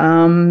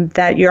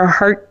that your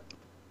heart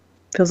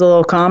feels a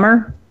little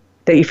calmer,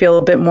 that you feel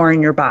a bit more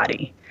in your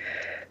body.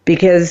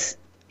 Because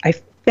I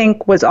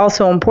think what's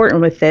also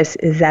important with this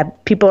is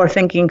that people are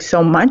thinking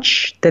so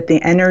much that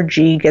the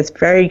energy gets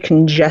very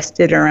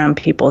congested around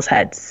people's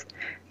heads.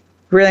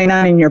 Really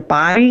not in your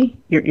body.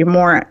 You're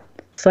more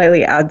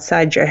slightly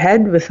outside your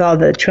head with all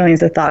the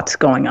trillions of thoughts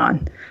going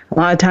on. A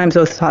lot of times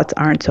those thoughts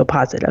aren't so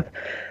positive.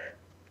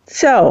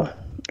 So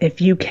if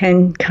you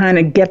can kind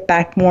of get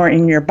back more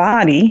in your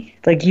body,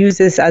 like use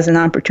this as an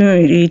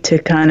opportunity to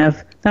kind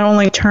of not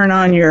only turn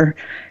on your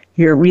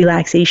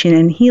relaxation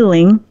and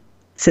healing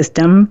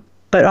system,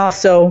 but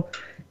also,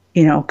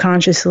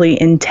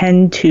 consciously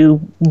intend to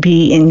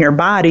be in your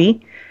body,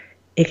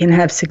 it can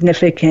have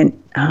significant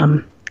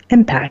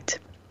impact.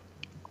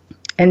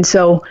 And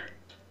so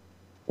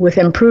with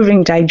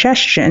improving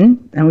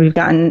digestion, and we've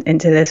gotten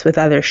into this with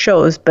other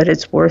shows, but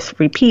it's worth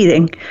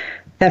repeating,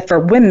 that for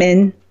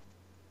women,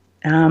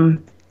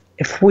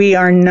 if we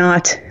are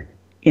not,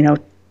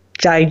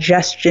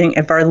 digesting,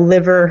 if our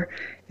liver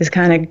is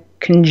kind of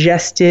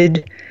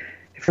congested,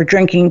 if we're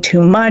drinking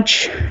too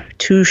much,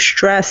 too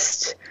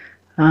stressed,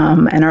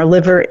 and our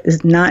liver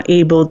is not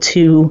able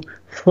to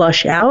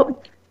flush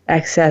out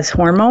excess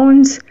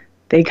hormones,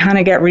 they kind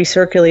of get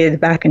recirculated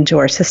back into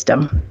our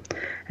system.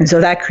 And so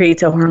that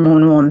creates a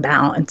hormonal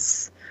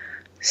imbalance.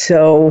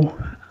 So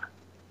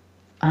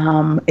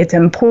it's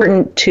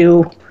important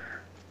to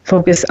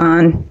focus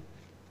on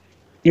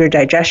your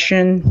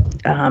digestion,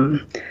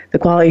 the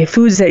quality of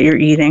foods that you're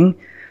eating,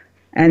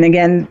 and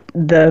again,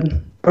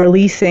 the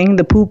releasing,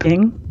 the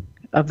pooping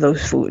of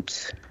those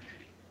foods.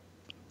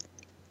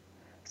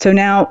 So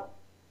now,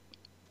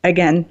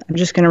 again, I'm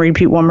just going to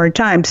repeat one more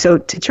time. So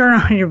to turn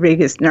on your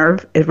vagus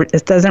nerve,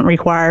 it doesn't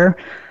require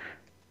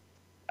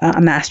a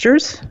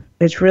master's.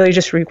 It really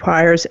just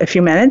requires a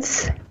few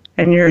minutes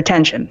and your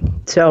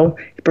attention. So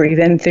breathe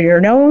in through your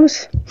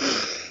nose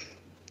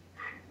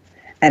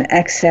and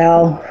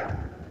exhale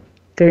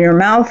through your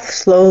mouth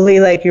slowly,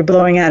 like you're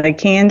blowing out a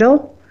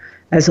candle,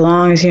 as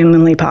long as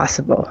humanly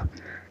possible.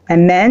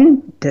 And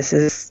then this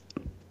is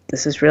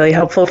really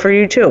helpful for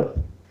you too,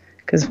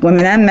 because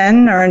women and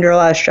men are under a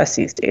lot of stress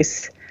these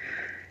days.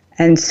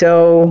 And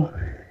so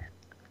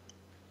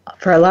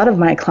for a lot of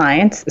my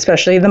clients,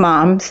 especially the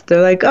moms,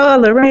 they're like, "Oh,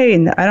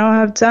 Lorraine, I don't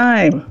have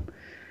time."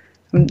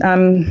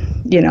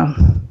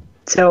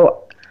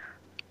 So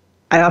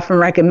I often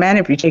recommend,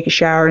 if you take a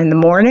shower in the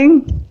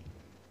morning,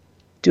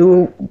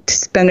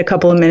 spend a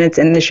couple of minutes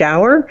in the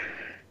shower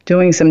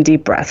doing some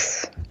deep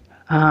breaths.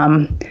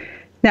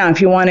 Now,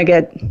 if you want to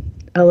get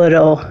a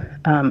little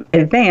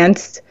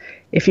advanced,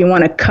 if you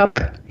want to cup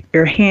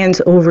your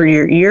hands over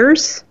your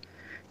ears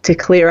to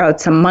clear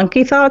out some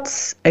monkey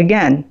thoughts,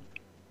 again,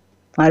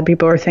 a lot of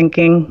people are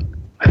thinking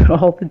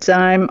all the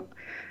time,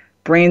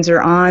 brains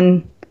are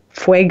on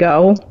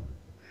fuego,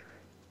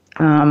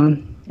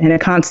 in a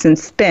constant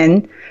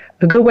spin.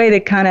 A good way to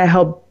kind of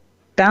help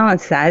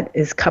balance that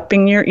is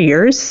cupping your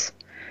ears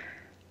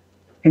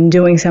and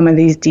doing some of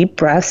these deep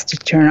breaths to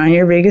turn on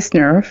your vagus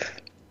nerve.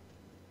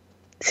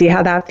 See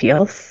how that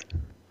feels.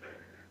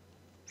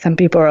 Some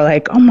people are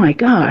like, "Oh my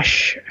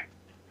gosh,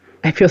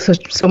 I feel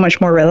so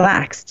much more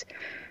relaxed."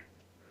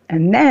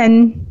 And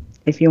then,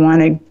 if you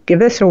want to give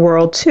this a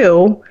whirl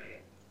too,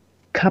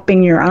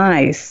 cupping your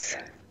eyes.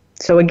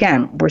 So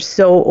again, we're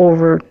so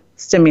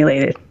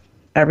overstimulated.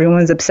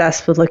 Everyone's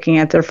obsessed with looking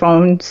at their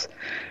phones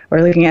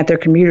or looking at their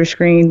computer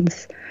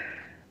screens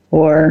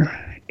or,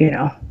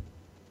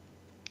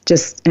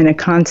 just in a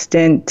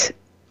constant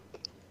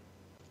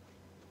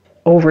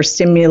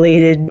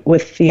overstimulated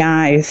with the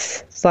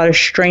eyes. There's a lot of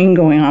strain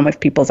going on with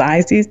people's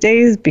eyes these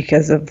days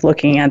because of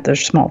looking at their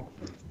small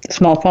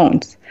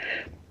phones.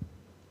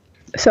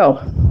 So,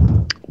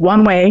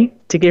 one way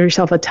to give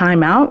yourself a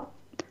timeout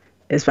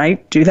is,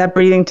 right, do that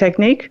breathing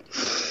technique.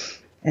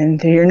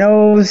 And through your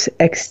nose,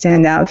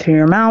 extend out through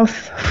your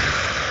mouth,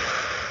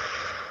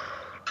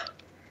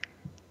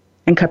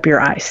 and cup your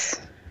eyes.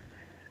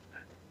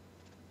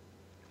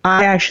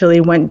 I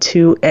actually went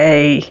to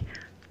a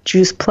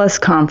Juice Plus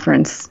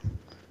conference,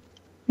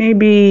 I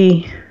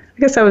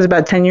guess that was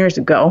about 10 years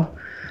ago,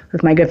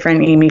 with my good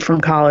friend Amy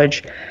from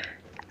college.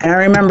 And I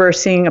remember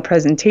seeing a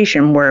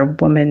presentation where a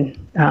woman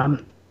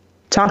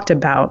talked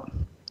about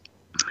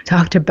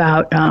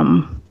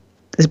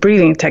this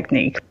breathing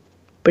technique.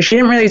 But she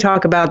didn't really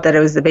talk about that it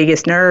was the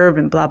vagus nerve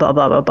and blah, blah,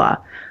 blah, blah, blah.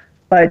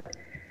 But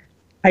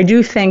I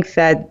do think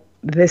that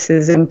this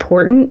is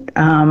important,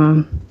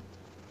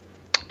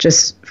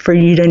 just for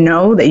you to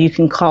know that you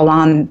can call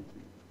on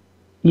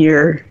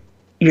your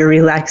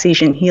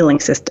relaxation healing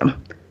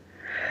system.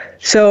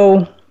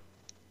 So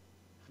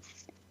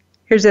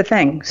here's the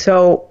thing.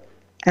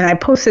 And I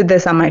posted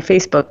this on my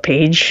Facebook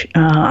page,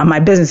 on my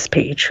business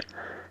page,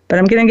 but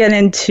I'm going to get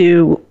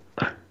into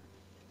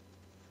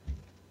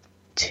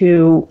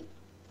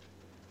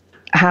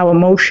how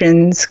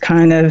emotions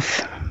kind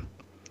of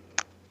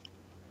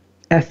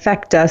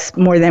affect us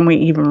more than we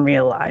even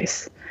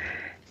realize.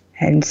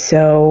 And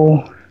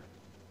so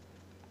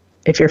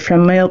if you're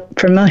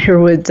familiar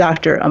with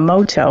Dr.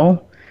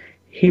 Emoto,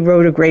 he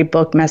wrote a great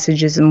book,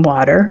 Messages in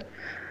Water.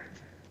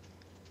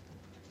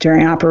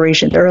 During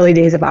the early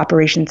days of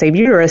Operation Save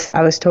Uterus,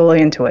 I was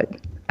totally into it.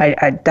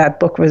 That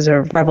book was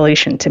a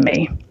revelation to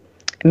me.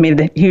 It made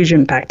a huge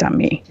impact on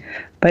me.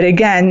 But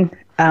again,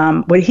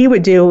 what he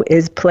would do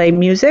is play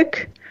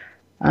music.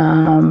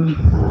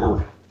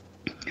 Hi,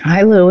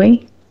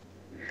 Louie.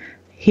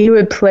 He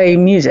would play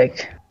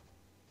music.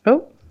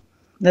 Oh,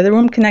 another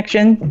room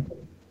connection.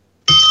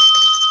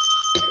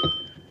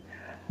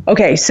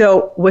 Okay,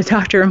 so what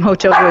Dr.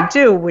 Emoto would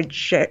do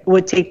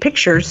would take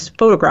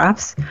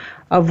photographs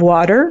of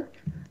water,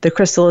 the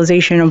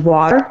crystallization of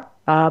water,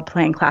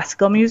 playing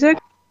classical music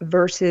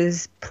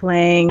versus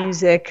playing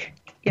music,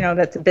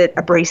 that's a bit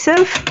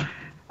abrasive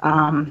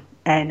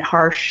and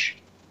harsh.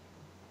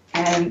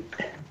 And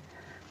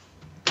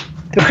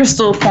the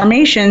crystal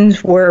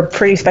formations were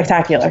pretty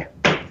spectacular.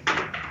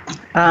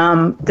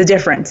 The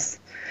difference.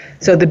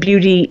 So the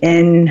beauty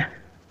in,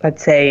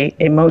 let's say,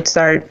 a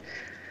Mozart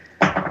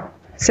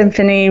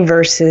symphony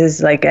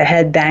versus like a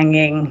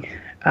head-banging,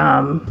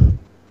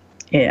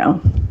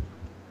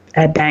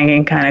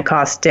 head-banging kind of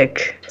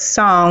caustic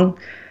song,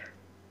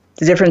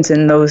 the difference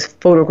in those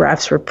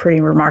photographs were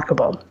pretty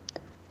remarkable.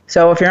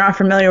 So if you're not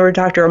familiar with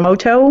Dr.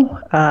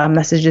 Emoto,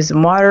 Messages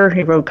in Water,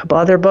 he wrote a couple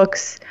other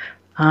books.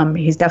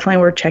 He's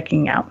definitely worth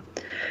checking out.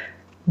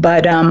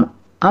 But on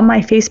my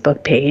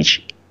Facebook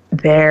page,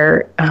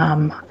 there,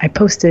 I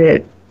posted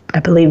it, I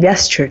believe,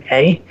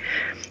 yesterday.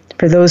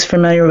 For those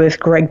familiar with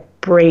Greg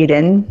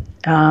Braden,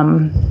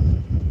 and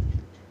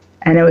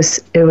it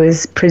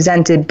was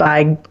presented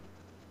by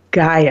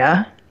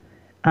Gaia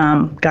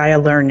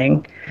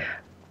Learning,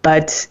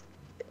 but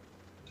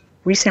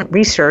recent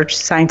research,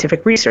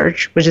 scientific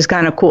research, which is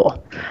kind of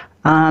cool,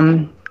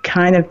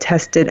 kind of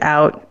tested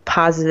out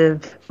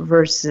positive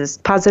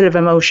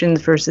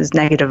emotions versus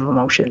negative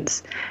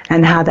emotions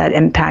and how that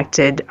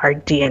impacted our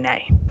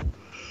DNA.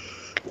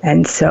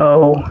 And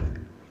so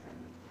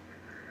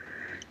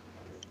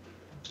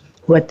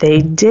what they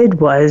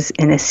did was,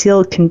 in a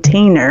sealed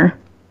container,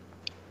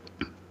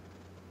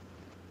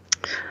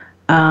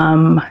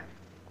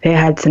 they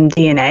had some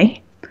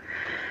DNA,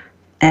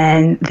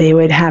 and they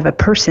would have a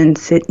person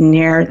sit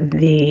near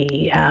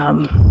the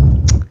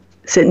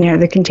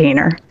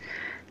container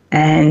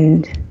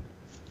and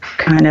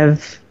kind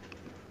of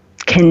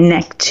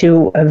connect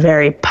to a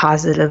very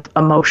positive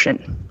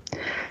emotion.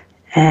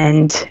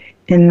 And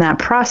in that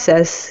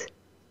process,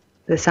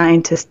 the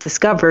scientists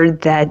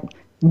discovered that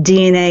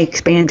DNA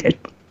expanded,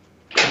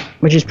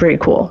 which is pretty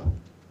cool,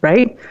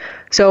 right?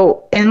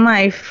 So in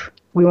life,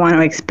 we want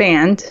to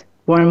expand,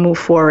 we want to move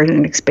forward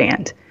and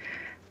expand.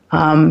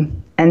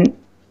 And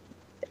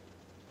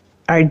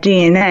our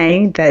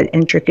DNA, that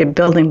intricate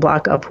building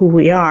block of who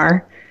we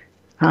are,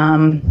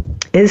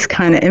 is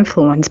kind of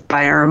influenced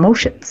by our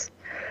emotions.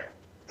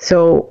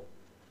 So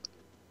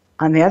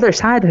on the other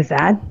side of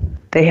that,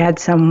 they had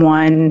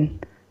someone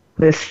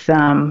with, they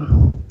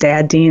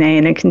had DNA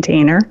in a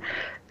container,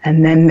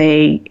 and then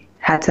they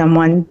had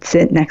someone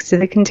sit next to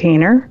the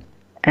container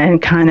and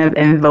kind of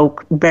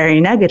invoke very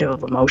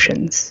negative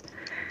emotions.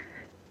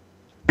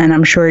 And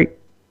I'm sure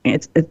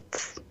it's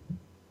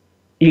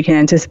you can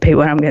anticipate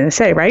what I'm going to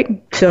say,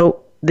 right?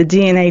 So the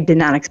DNA did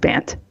not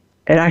expand.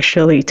 It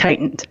actually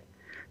tightened.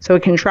 So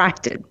it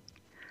contracted.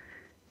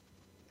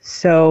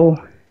 So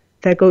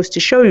that goes to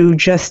show you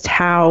just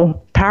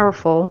how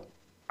powerful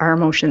our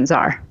emotions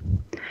are.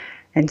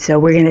 And so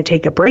we're going to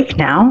take a break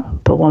now,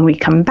 but when we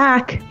come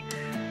back,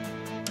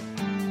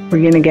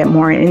 we're going to get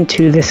more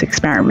into this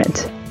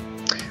experiment.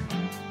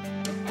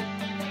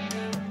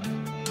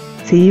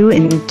 See you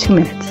in 2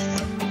 minutes.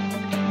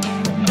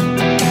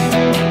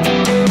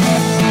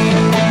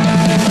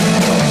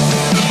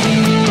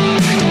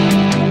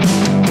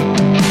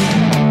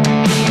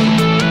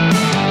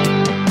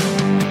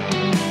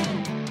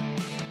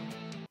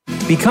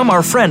 Become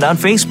our friend on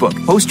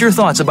Facebook. Post your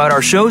thoughts about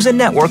our shows and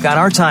network on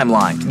our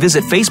timeline.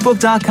 Visit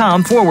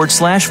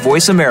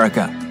facebook.com/Voice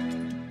America.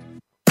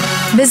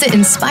 Visit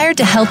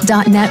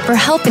inspiredtohealth.net for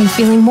help in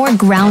feeling more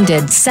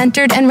grounded,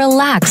 centered, and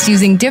relaxed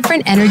using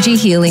different energy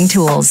healing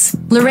tools.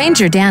 Lorraine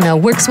Giordano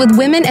works with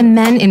women and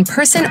men in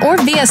person or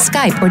via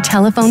Skype or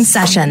telephone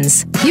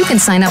sessions. You can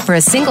sign up for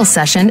a single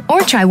session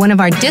or try one of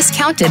our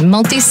discounted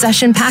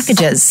multi-session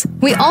packages.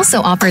 We also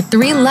offer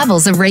 3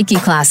 levels of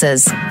Reiki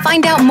classes.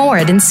 Find out more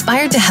at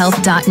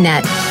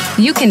inspiredtohealth.net.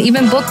 You can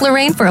even book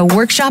Lorraine for a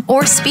workshop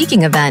or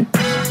speaking event.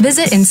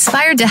 Visit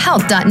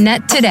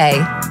inspiredtohealth.net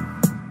today.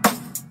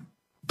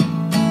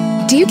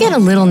 Do you get a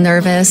little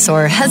nervous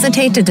or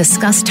hesitate to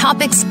discuss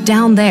topics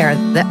down there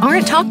that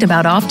aren't talked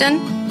about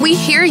often? We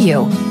hear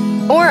you.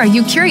 Or are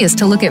you curious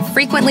to look at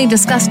frequently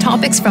discussed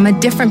topics from a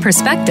different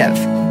perspective?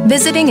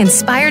 Visiting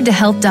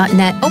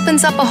inspiredtohealth.net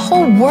opens up a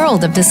whole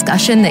world of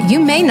discussion that you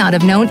may not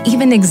have known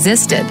even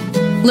existed.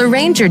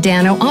 Lorraine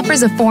Giordano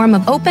offers a forum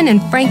of open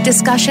and frank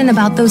discussion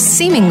about those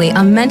seemingly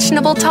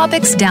unmentionable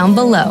topics down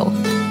below.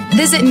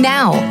 Visit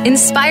now,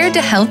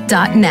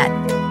 inspiredtohealth.net.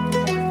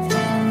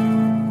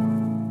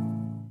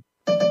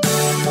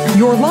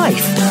 Your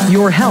life,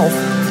 your health,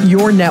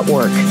 your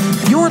network.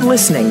 You're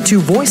listening to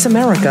Voice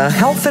America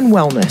Health and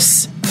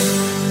Wellness.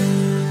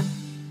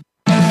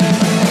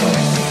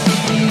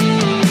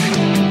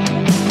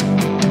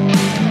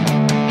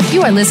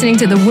 You are listening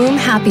to the Womb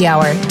Happy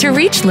Hour. To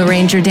reach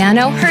Lorraine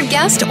Giordano, her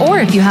guest, or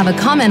if you have a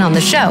comment on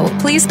the show,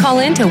 please call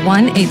in to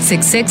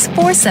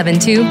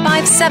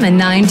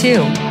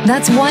 1-866-472-5792.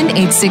 That's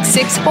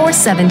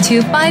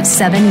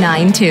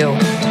 1-866-472-5792.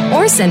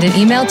 Or send an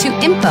email to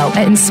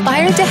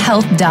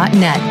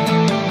info@inspiredtohealth.net.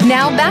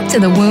 Now back to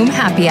the Womb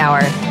Happy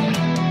Hour.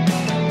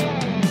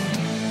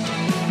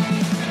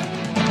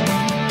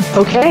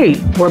 Okay,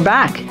 we're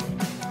back.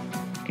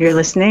 You're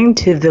listening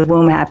to the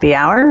Womb Happy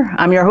Hour.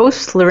 I'm your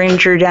host, Lorraine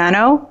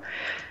Giordano,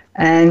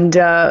 and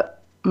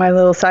my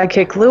little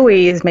sidekick,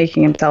 Louie, is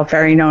making himself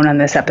very known on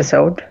this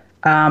episode.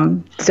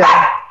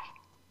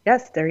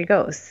 Yes, there he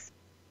goes.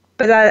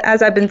 But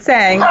as I've been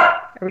saying,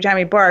 every time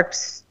he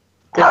barks,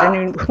 there's a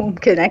new womb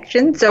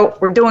connection. So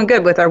we're doing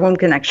good with our womb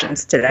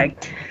connections today.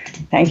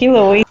 Thank you,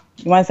 Louie.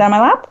 You want to sit on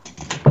my lap?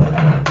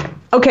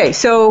 Okay,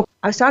 so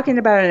I was talking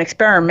about an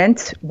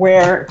experiment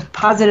where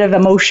positive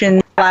emotion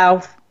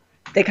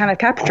they kind of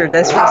captured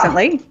this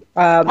recently,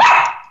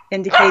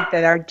 indicate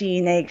that our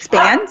DNA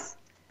expands,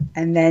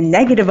 and then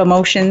negative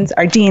emotions,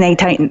 our DNA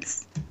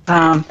tightens.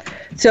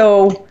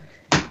 So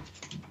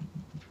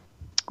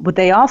what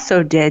they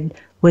also did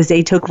was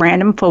they took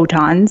random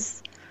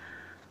photons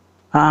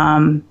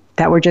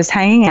that were just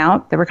hanging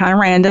out. They were kind of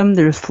random.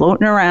 They were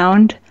floating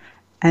around.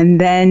 And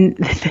then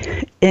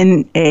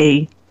in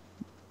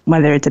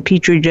whether it's a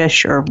petri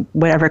dish or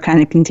whatever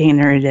kind of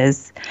container it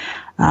is,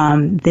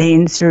 they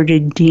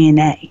inserted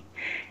DNA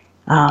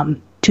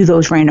to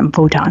those random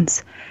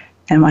photons.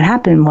 And what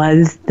happened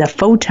was the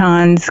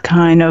photons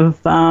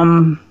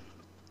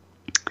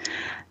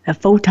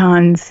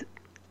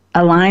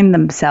aligned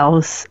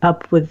themselves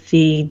up with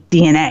the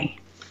DNA,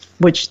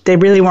 which they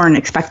really weren't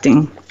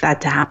expecting that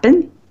to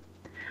happen.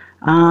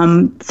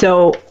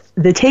 So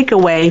the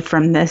takeaway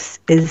from this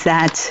is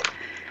that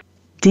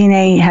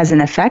DNA has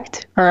an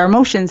effect, or our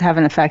emotions have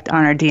an effect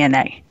on our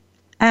DNA,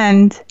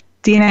 and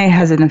DNA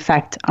has an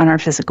effect on our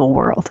physical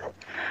world.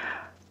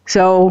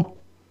 So,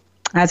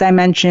 as I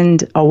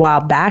mentioned a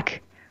while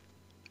back,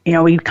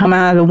 we come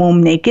out of the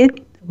womb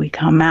naked. We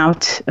come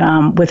out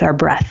with our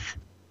breath.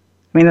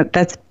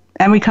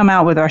 And we come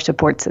out with our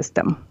support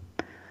system.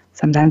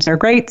 Sometimes they're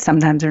great,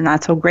 sometimes they're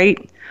not so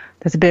great.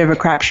 That's a bit of a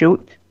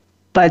crapshoot.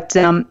 But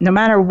no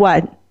matter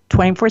what,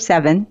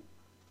 24/7,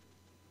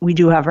 we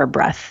do have our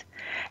breath.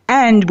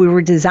 And we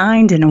were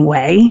designed in a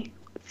way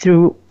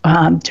through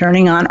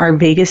turning on our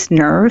vagus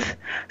nerve.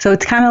 So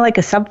it's kind of like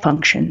a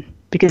subfunction,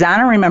 because I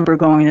don't remember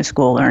going to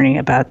school learning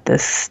about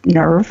this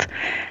nerve.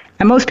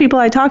 And most people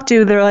I talk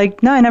to, they're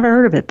like, no, I never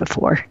heard of it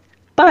before.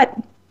 But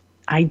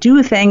I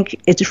do think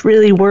it's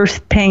really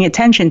worth paying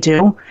attention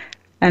to,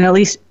 and at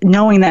least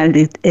knowing that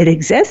it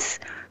exists,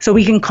 so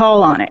we can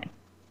call on it.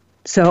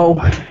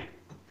 So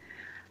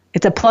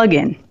it's a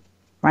plug-in,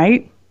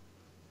 right,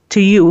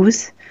 to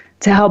use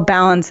to help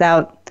balance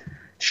out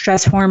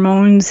stress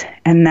hormones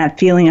and that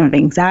feeling of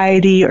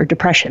anxiety or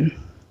depression.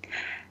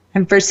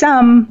 And for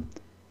some,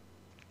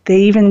 they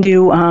even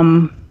do,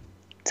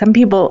 some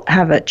people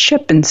have a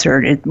chip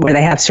inserted where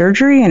they have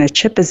surgery and a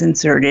chip is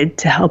inserted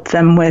to help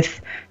them with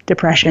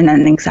depression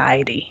and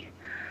anxiety.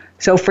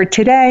 So for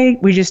today,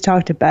 we just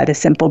talked about a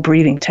simple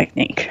breathing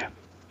technique.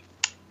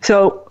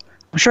 So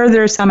I'm sure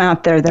there's some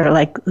out there that are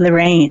like,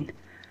 Lorraine,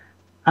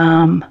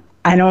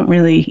 I don't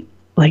really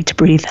like to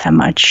breathe that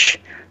much.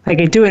 Like,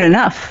 I do it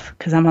enough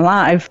because I'm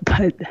alive,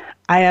 but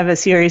I have a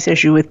serious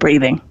issue with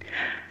breathing.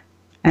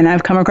 And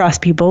I've come across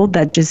people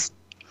that just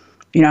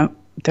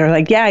they're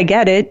like, yeah, I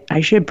get it.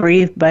 I should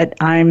breathe, but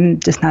I'm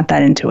just not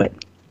that into it.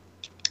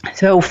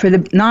 So for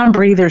the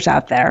non-breathers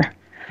out there,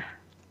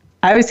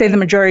 I would say the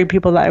majority of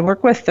people that I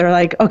work with, they're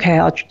like, okay,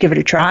 I'll give it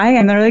a try.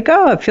 And they're like,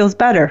 oh, it feels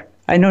better.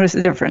 I notice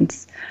a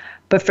difference.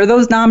 But for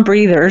those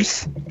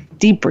non-breathers,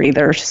 deep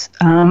breathers,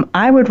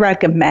 I would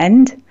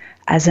recommend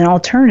as an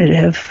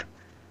alternative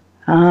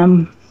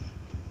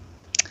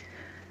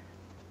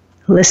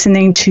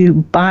listening to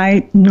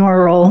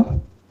binaural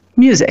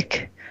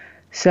music.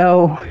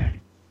 So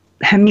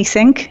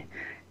hemisync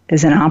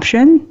is an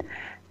option,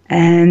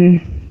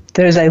 and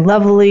there's a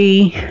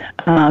lovely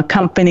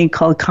company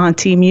called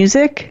Conti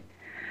Music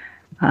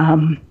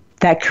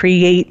that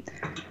create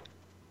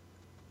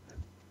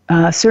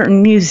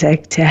certain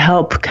music to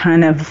help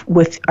kind of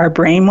with our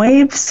brain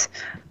waves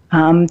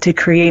to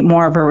create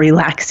more of a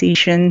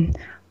relaxation,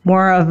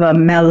 more of a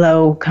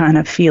mellow kind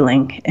of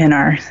feeling in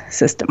our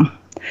system.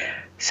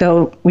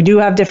 So we do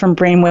have different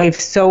brain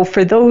waves. So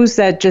for those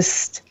that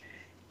just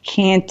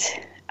can't,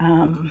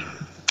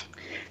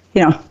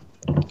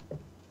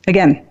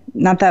 again,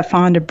 not that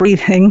fond of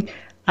breathing,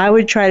 I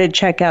would try to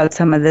check out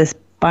some of this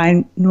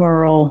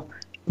binaural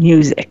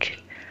music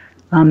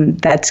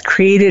that's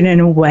created in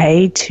a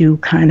way to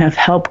kind of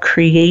help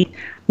create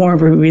more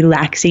of a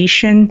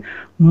relaxation,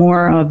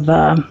 more of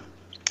a,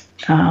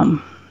 because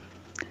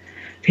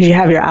you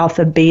have your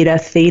alpha, beta,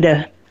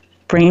 theta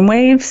brain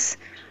waves.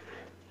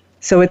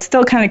 So it's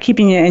still kind of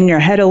keeping you in your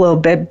head a little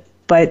bit,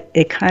 but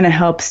it kind of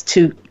helps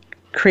to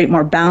create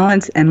more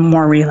balance and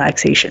more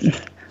relaxation.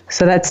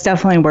 So that's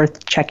definitely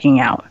worth checking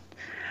out.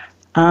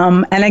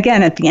 And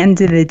again, at the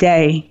end of the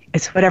day,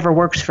 it's whatever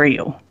works for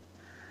you.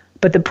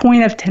 But the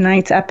point of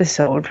tonight's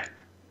episode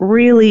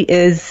really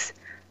is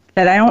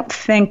that I don't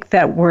think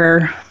that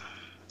we're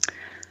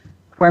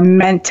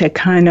meant to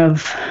kind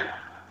of,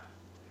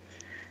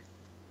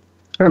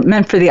 or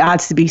meant for the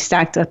odds to be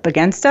stacked up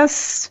against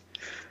us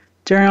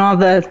during all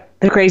the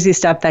crazy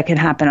stuff that can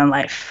happen in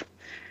life.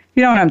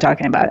 You know what I'm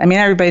talking about. I mean,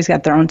 everybody's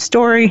got their own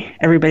story.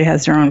 Everybody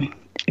has their own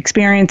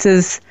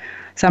experiences.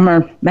 Some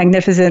are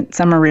magnificent.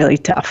 Some are really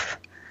tough.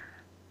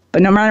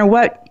 But no matter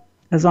what,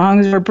 as long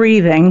as we're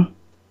breathing,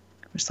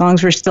 as long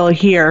as we're still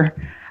here,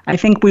 I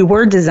think we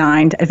were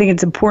designed. I think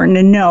it's important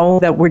to know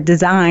that we're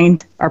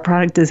designed, our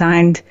product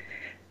designed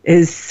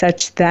is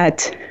such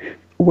that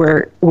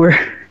we're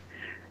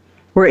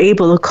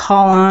able to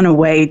call on a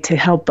way to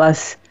help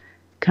us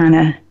kind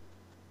of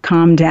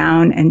calm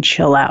down and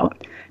chill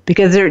out.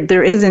 Because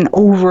there is an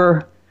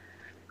over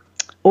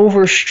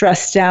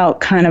stressed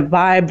out kind of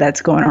vibe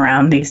that's going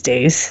around these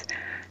days.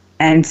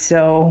 And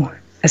so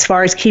as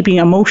far as keeping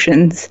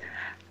emotions,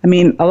 I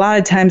mean, a lot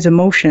of times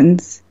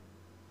emotions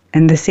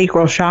and the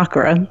sacral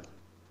chakra,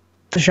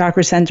 the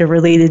chakra center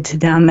related to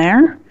down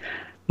there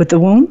with the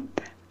womb,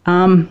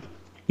 some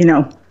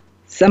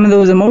of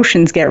those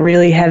emotions get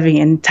really heavy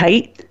and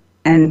tight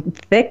and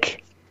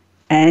thick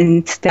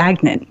and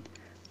stagnant.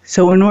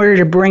 So in order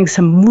to bring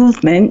some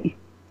movement,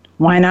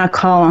 why not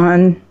call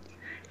on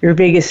your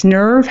vagus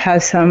nerve,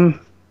 have some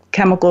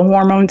chemical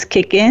hormones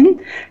kick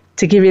in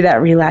to give you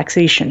that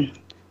relaxation,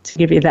 to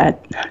give you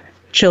that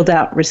chilled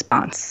out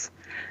response.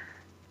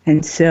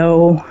 And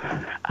so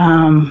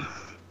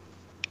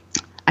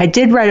I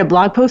did write a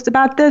blog post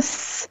about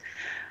this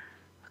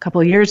a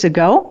couple of years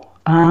ago.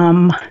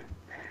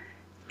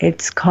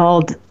 It's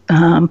called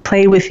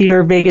Play with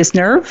Your Vagus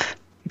Nerve.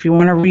 If you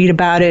want to read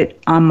about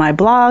it on my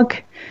blog,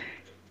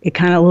 it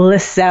kind of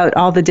lists out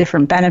all the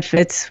different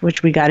benefits,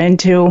 which we got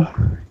into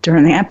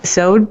during the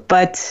episode,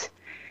 but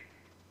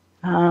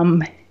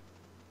it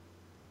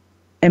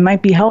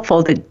might be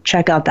helpful to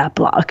check out that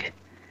blog.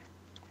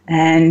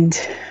 And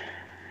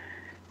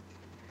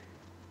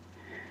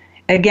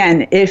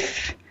again,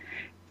 if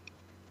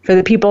for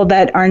the people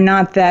that are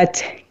not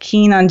that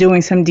keen on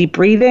doing some deep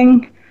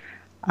breathing,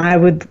 I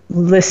would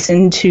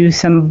listen to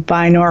some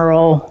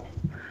binaural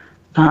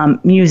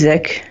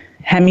music.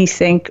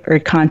 Hemisync or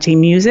Conti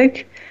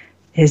Music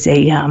is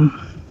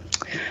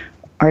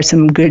are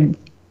some good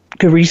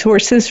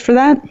resources for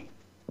that.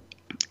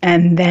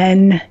 And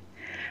then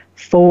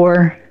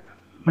for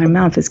my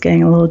mouth is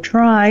getting a little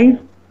dry.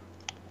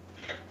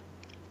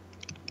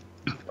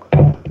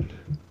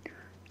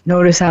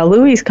 Notice how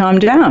Louis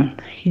calmed down.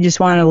 He just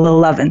wanted a little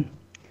loving,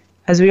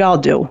 as we all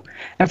do.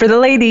 And for the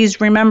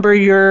ladies, remember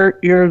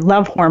your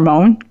love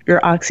hormone, your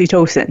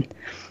oxytocin.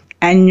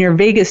 And your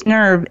vagus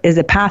nerve is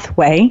a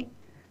pathway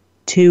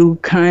to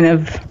kind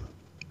of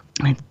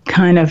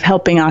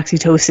helping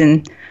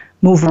oxytocin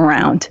move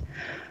around.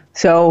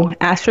 So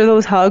ask for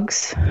those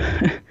hugs,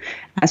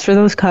 ask for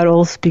those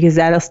cuddles, because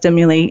that'll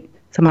stimulate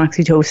some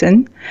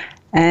oxytocin.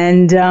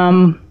 And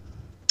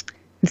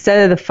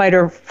instead of the fight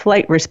or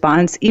flight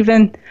response,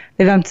 even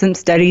they've done some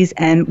studies,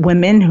 and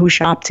women who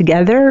shop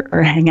together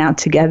or hang out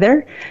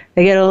together,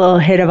 they get a little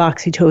hit of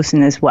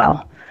oxytocin as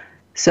well.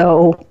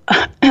 So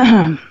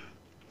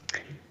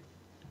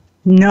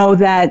know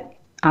that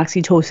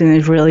oxytocin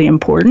is really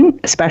important,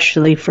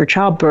 especially for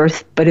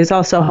childbirth, but is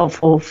also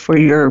helpful for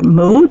your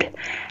mood,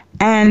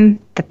 and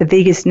that the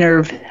vagus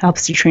nerve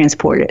helps to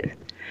transport it.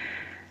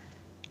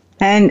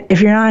 And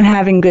if you're not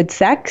having good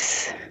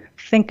sex,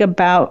 think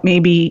about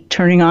maybe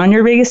turning on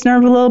your vagus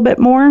nerve a little bit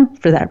more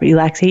for that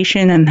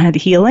relaxation and that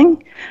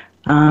healing,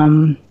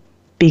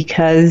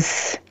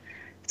 because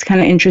it's kind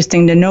of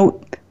interesting to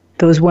note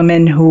those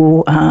women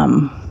who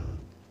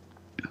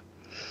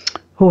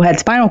had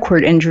spinal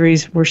cord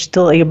injuries were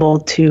still able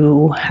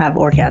to have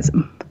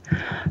orgasm.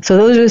 So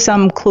those are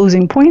some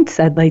closing points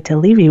I'd like to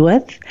leave you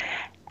with.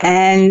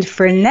 And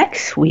for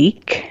next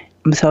week,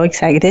 I'm so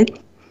excited.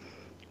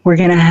 We're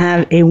going to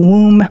have a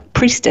womb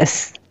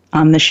priestess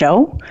on the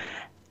show,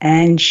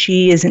 and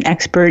she is an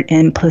expert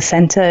in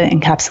placenta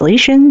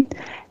encapsulation,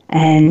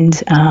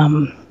 and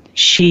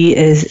she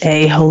is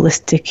a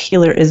holistic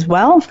healer as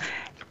well,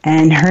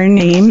 and her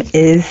name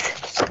is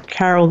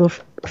Carol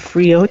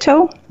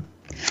Friotto.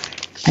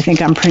 I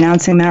think I'm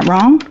pronouncing that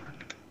wrong.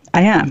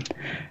 I am.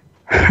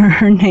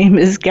 Her name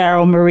is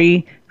Carol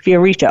Marie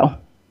Fiorito.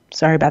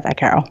 Sorry about that,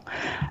 Carol.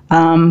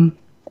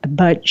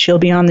 But she'll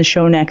be on the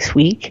show next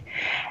week.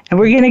 And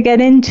we're going to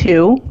get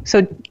into,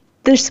 so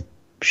this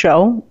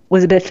show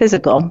was a bit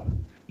physical,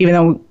 even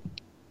though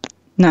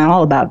not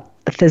all about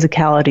the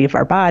physicality of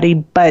our body.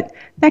 But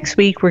next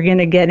week, we're going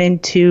to get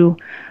into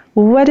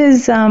what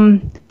is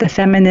the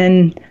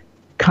feminine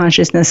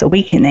consciousness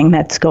awakening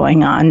that's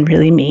going on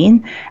really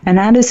mean. And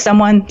that is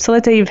someone, so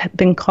let's say you've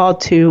been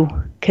called to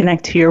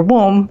connect to your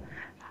womb.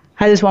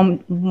 How does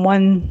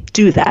one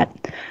do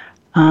that?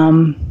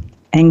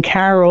 And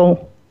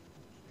Carol,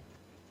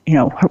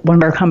 one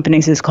of our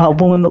companies is called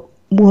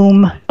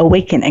Womb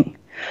Awakening.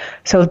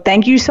 So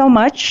thank you so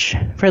much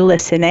for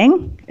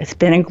listening. It's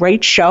been a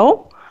great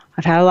show.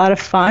 I've had a lot of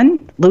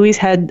fun. Louise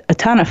had a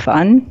ton of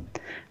fun.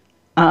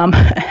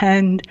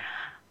 And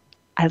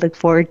I look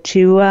forward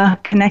to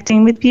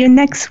connecting with you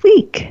next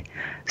week.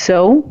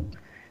 So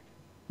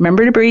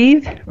remember to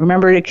breathe.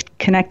 Remember to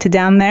connect to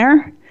down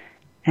there.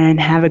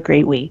 And have a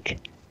great week.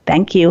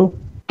 Thank you.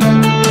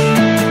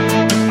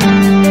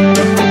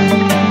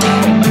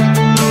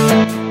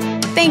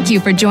 Thank you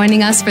for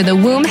joining us for the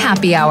Womb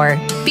Happy Hour.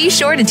 Be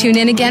sure to tune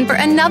in again for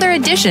another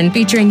edition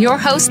featuring your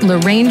host,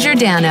 Lorraine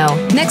Giordano,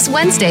 next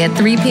Wednesday at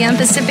 3 p.m.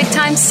 Pacific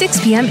Time,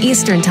 6 p.m.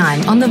 Eastern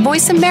Time on the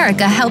Voice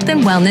America Health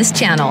and Wellness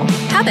channel.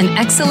 Have an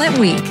excellent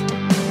week.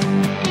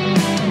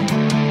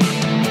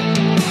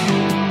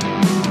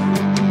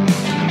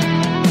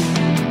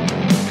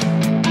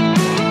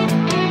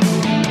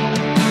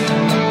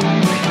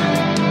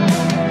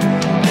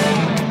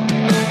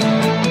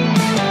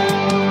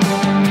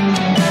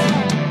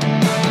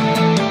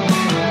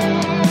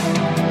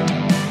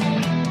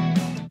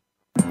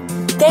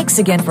 Thanks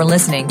again for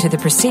listening to the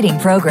preceding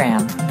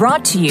program,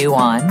 brought to you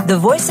on the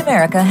Voice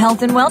America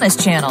Health and Wellness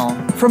channel.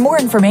 For more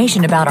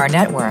information about our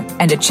network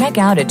and to check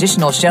out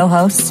additional show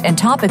hosts and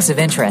topics of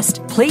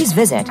interest, please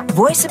visit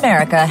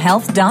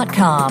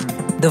voiceamericahealth.com.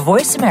 The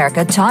Voice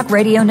America Talk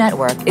Radio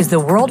Network is the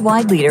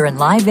worldwide leader in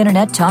live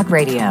Internet talk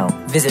radio.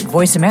 Visit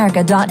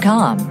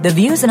voiceamerica.com. The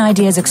views and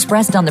ideas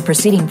expressed on the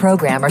preceding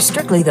program are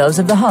strictly those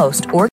of the host or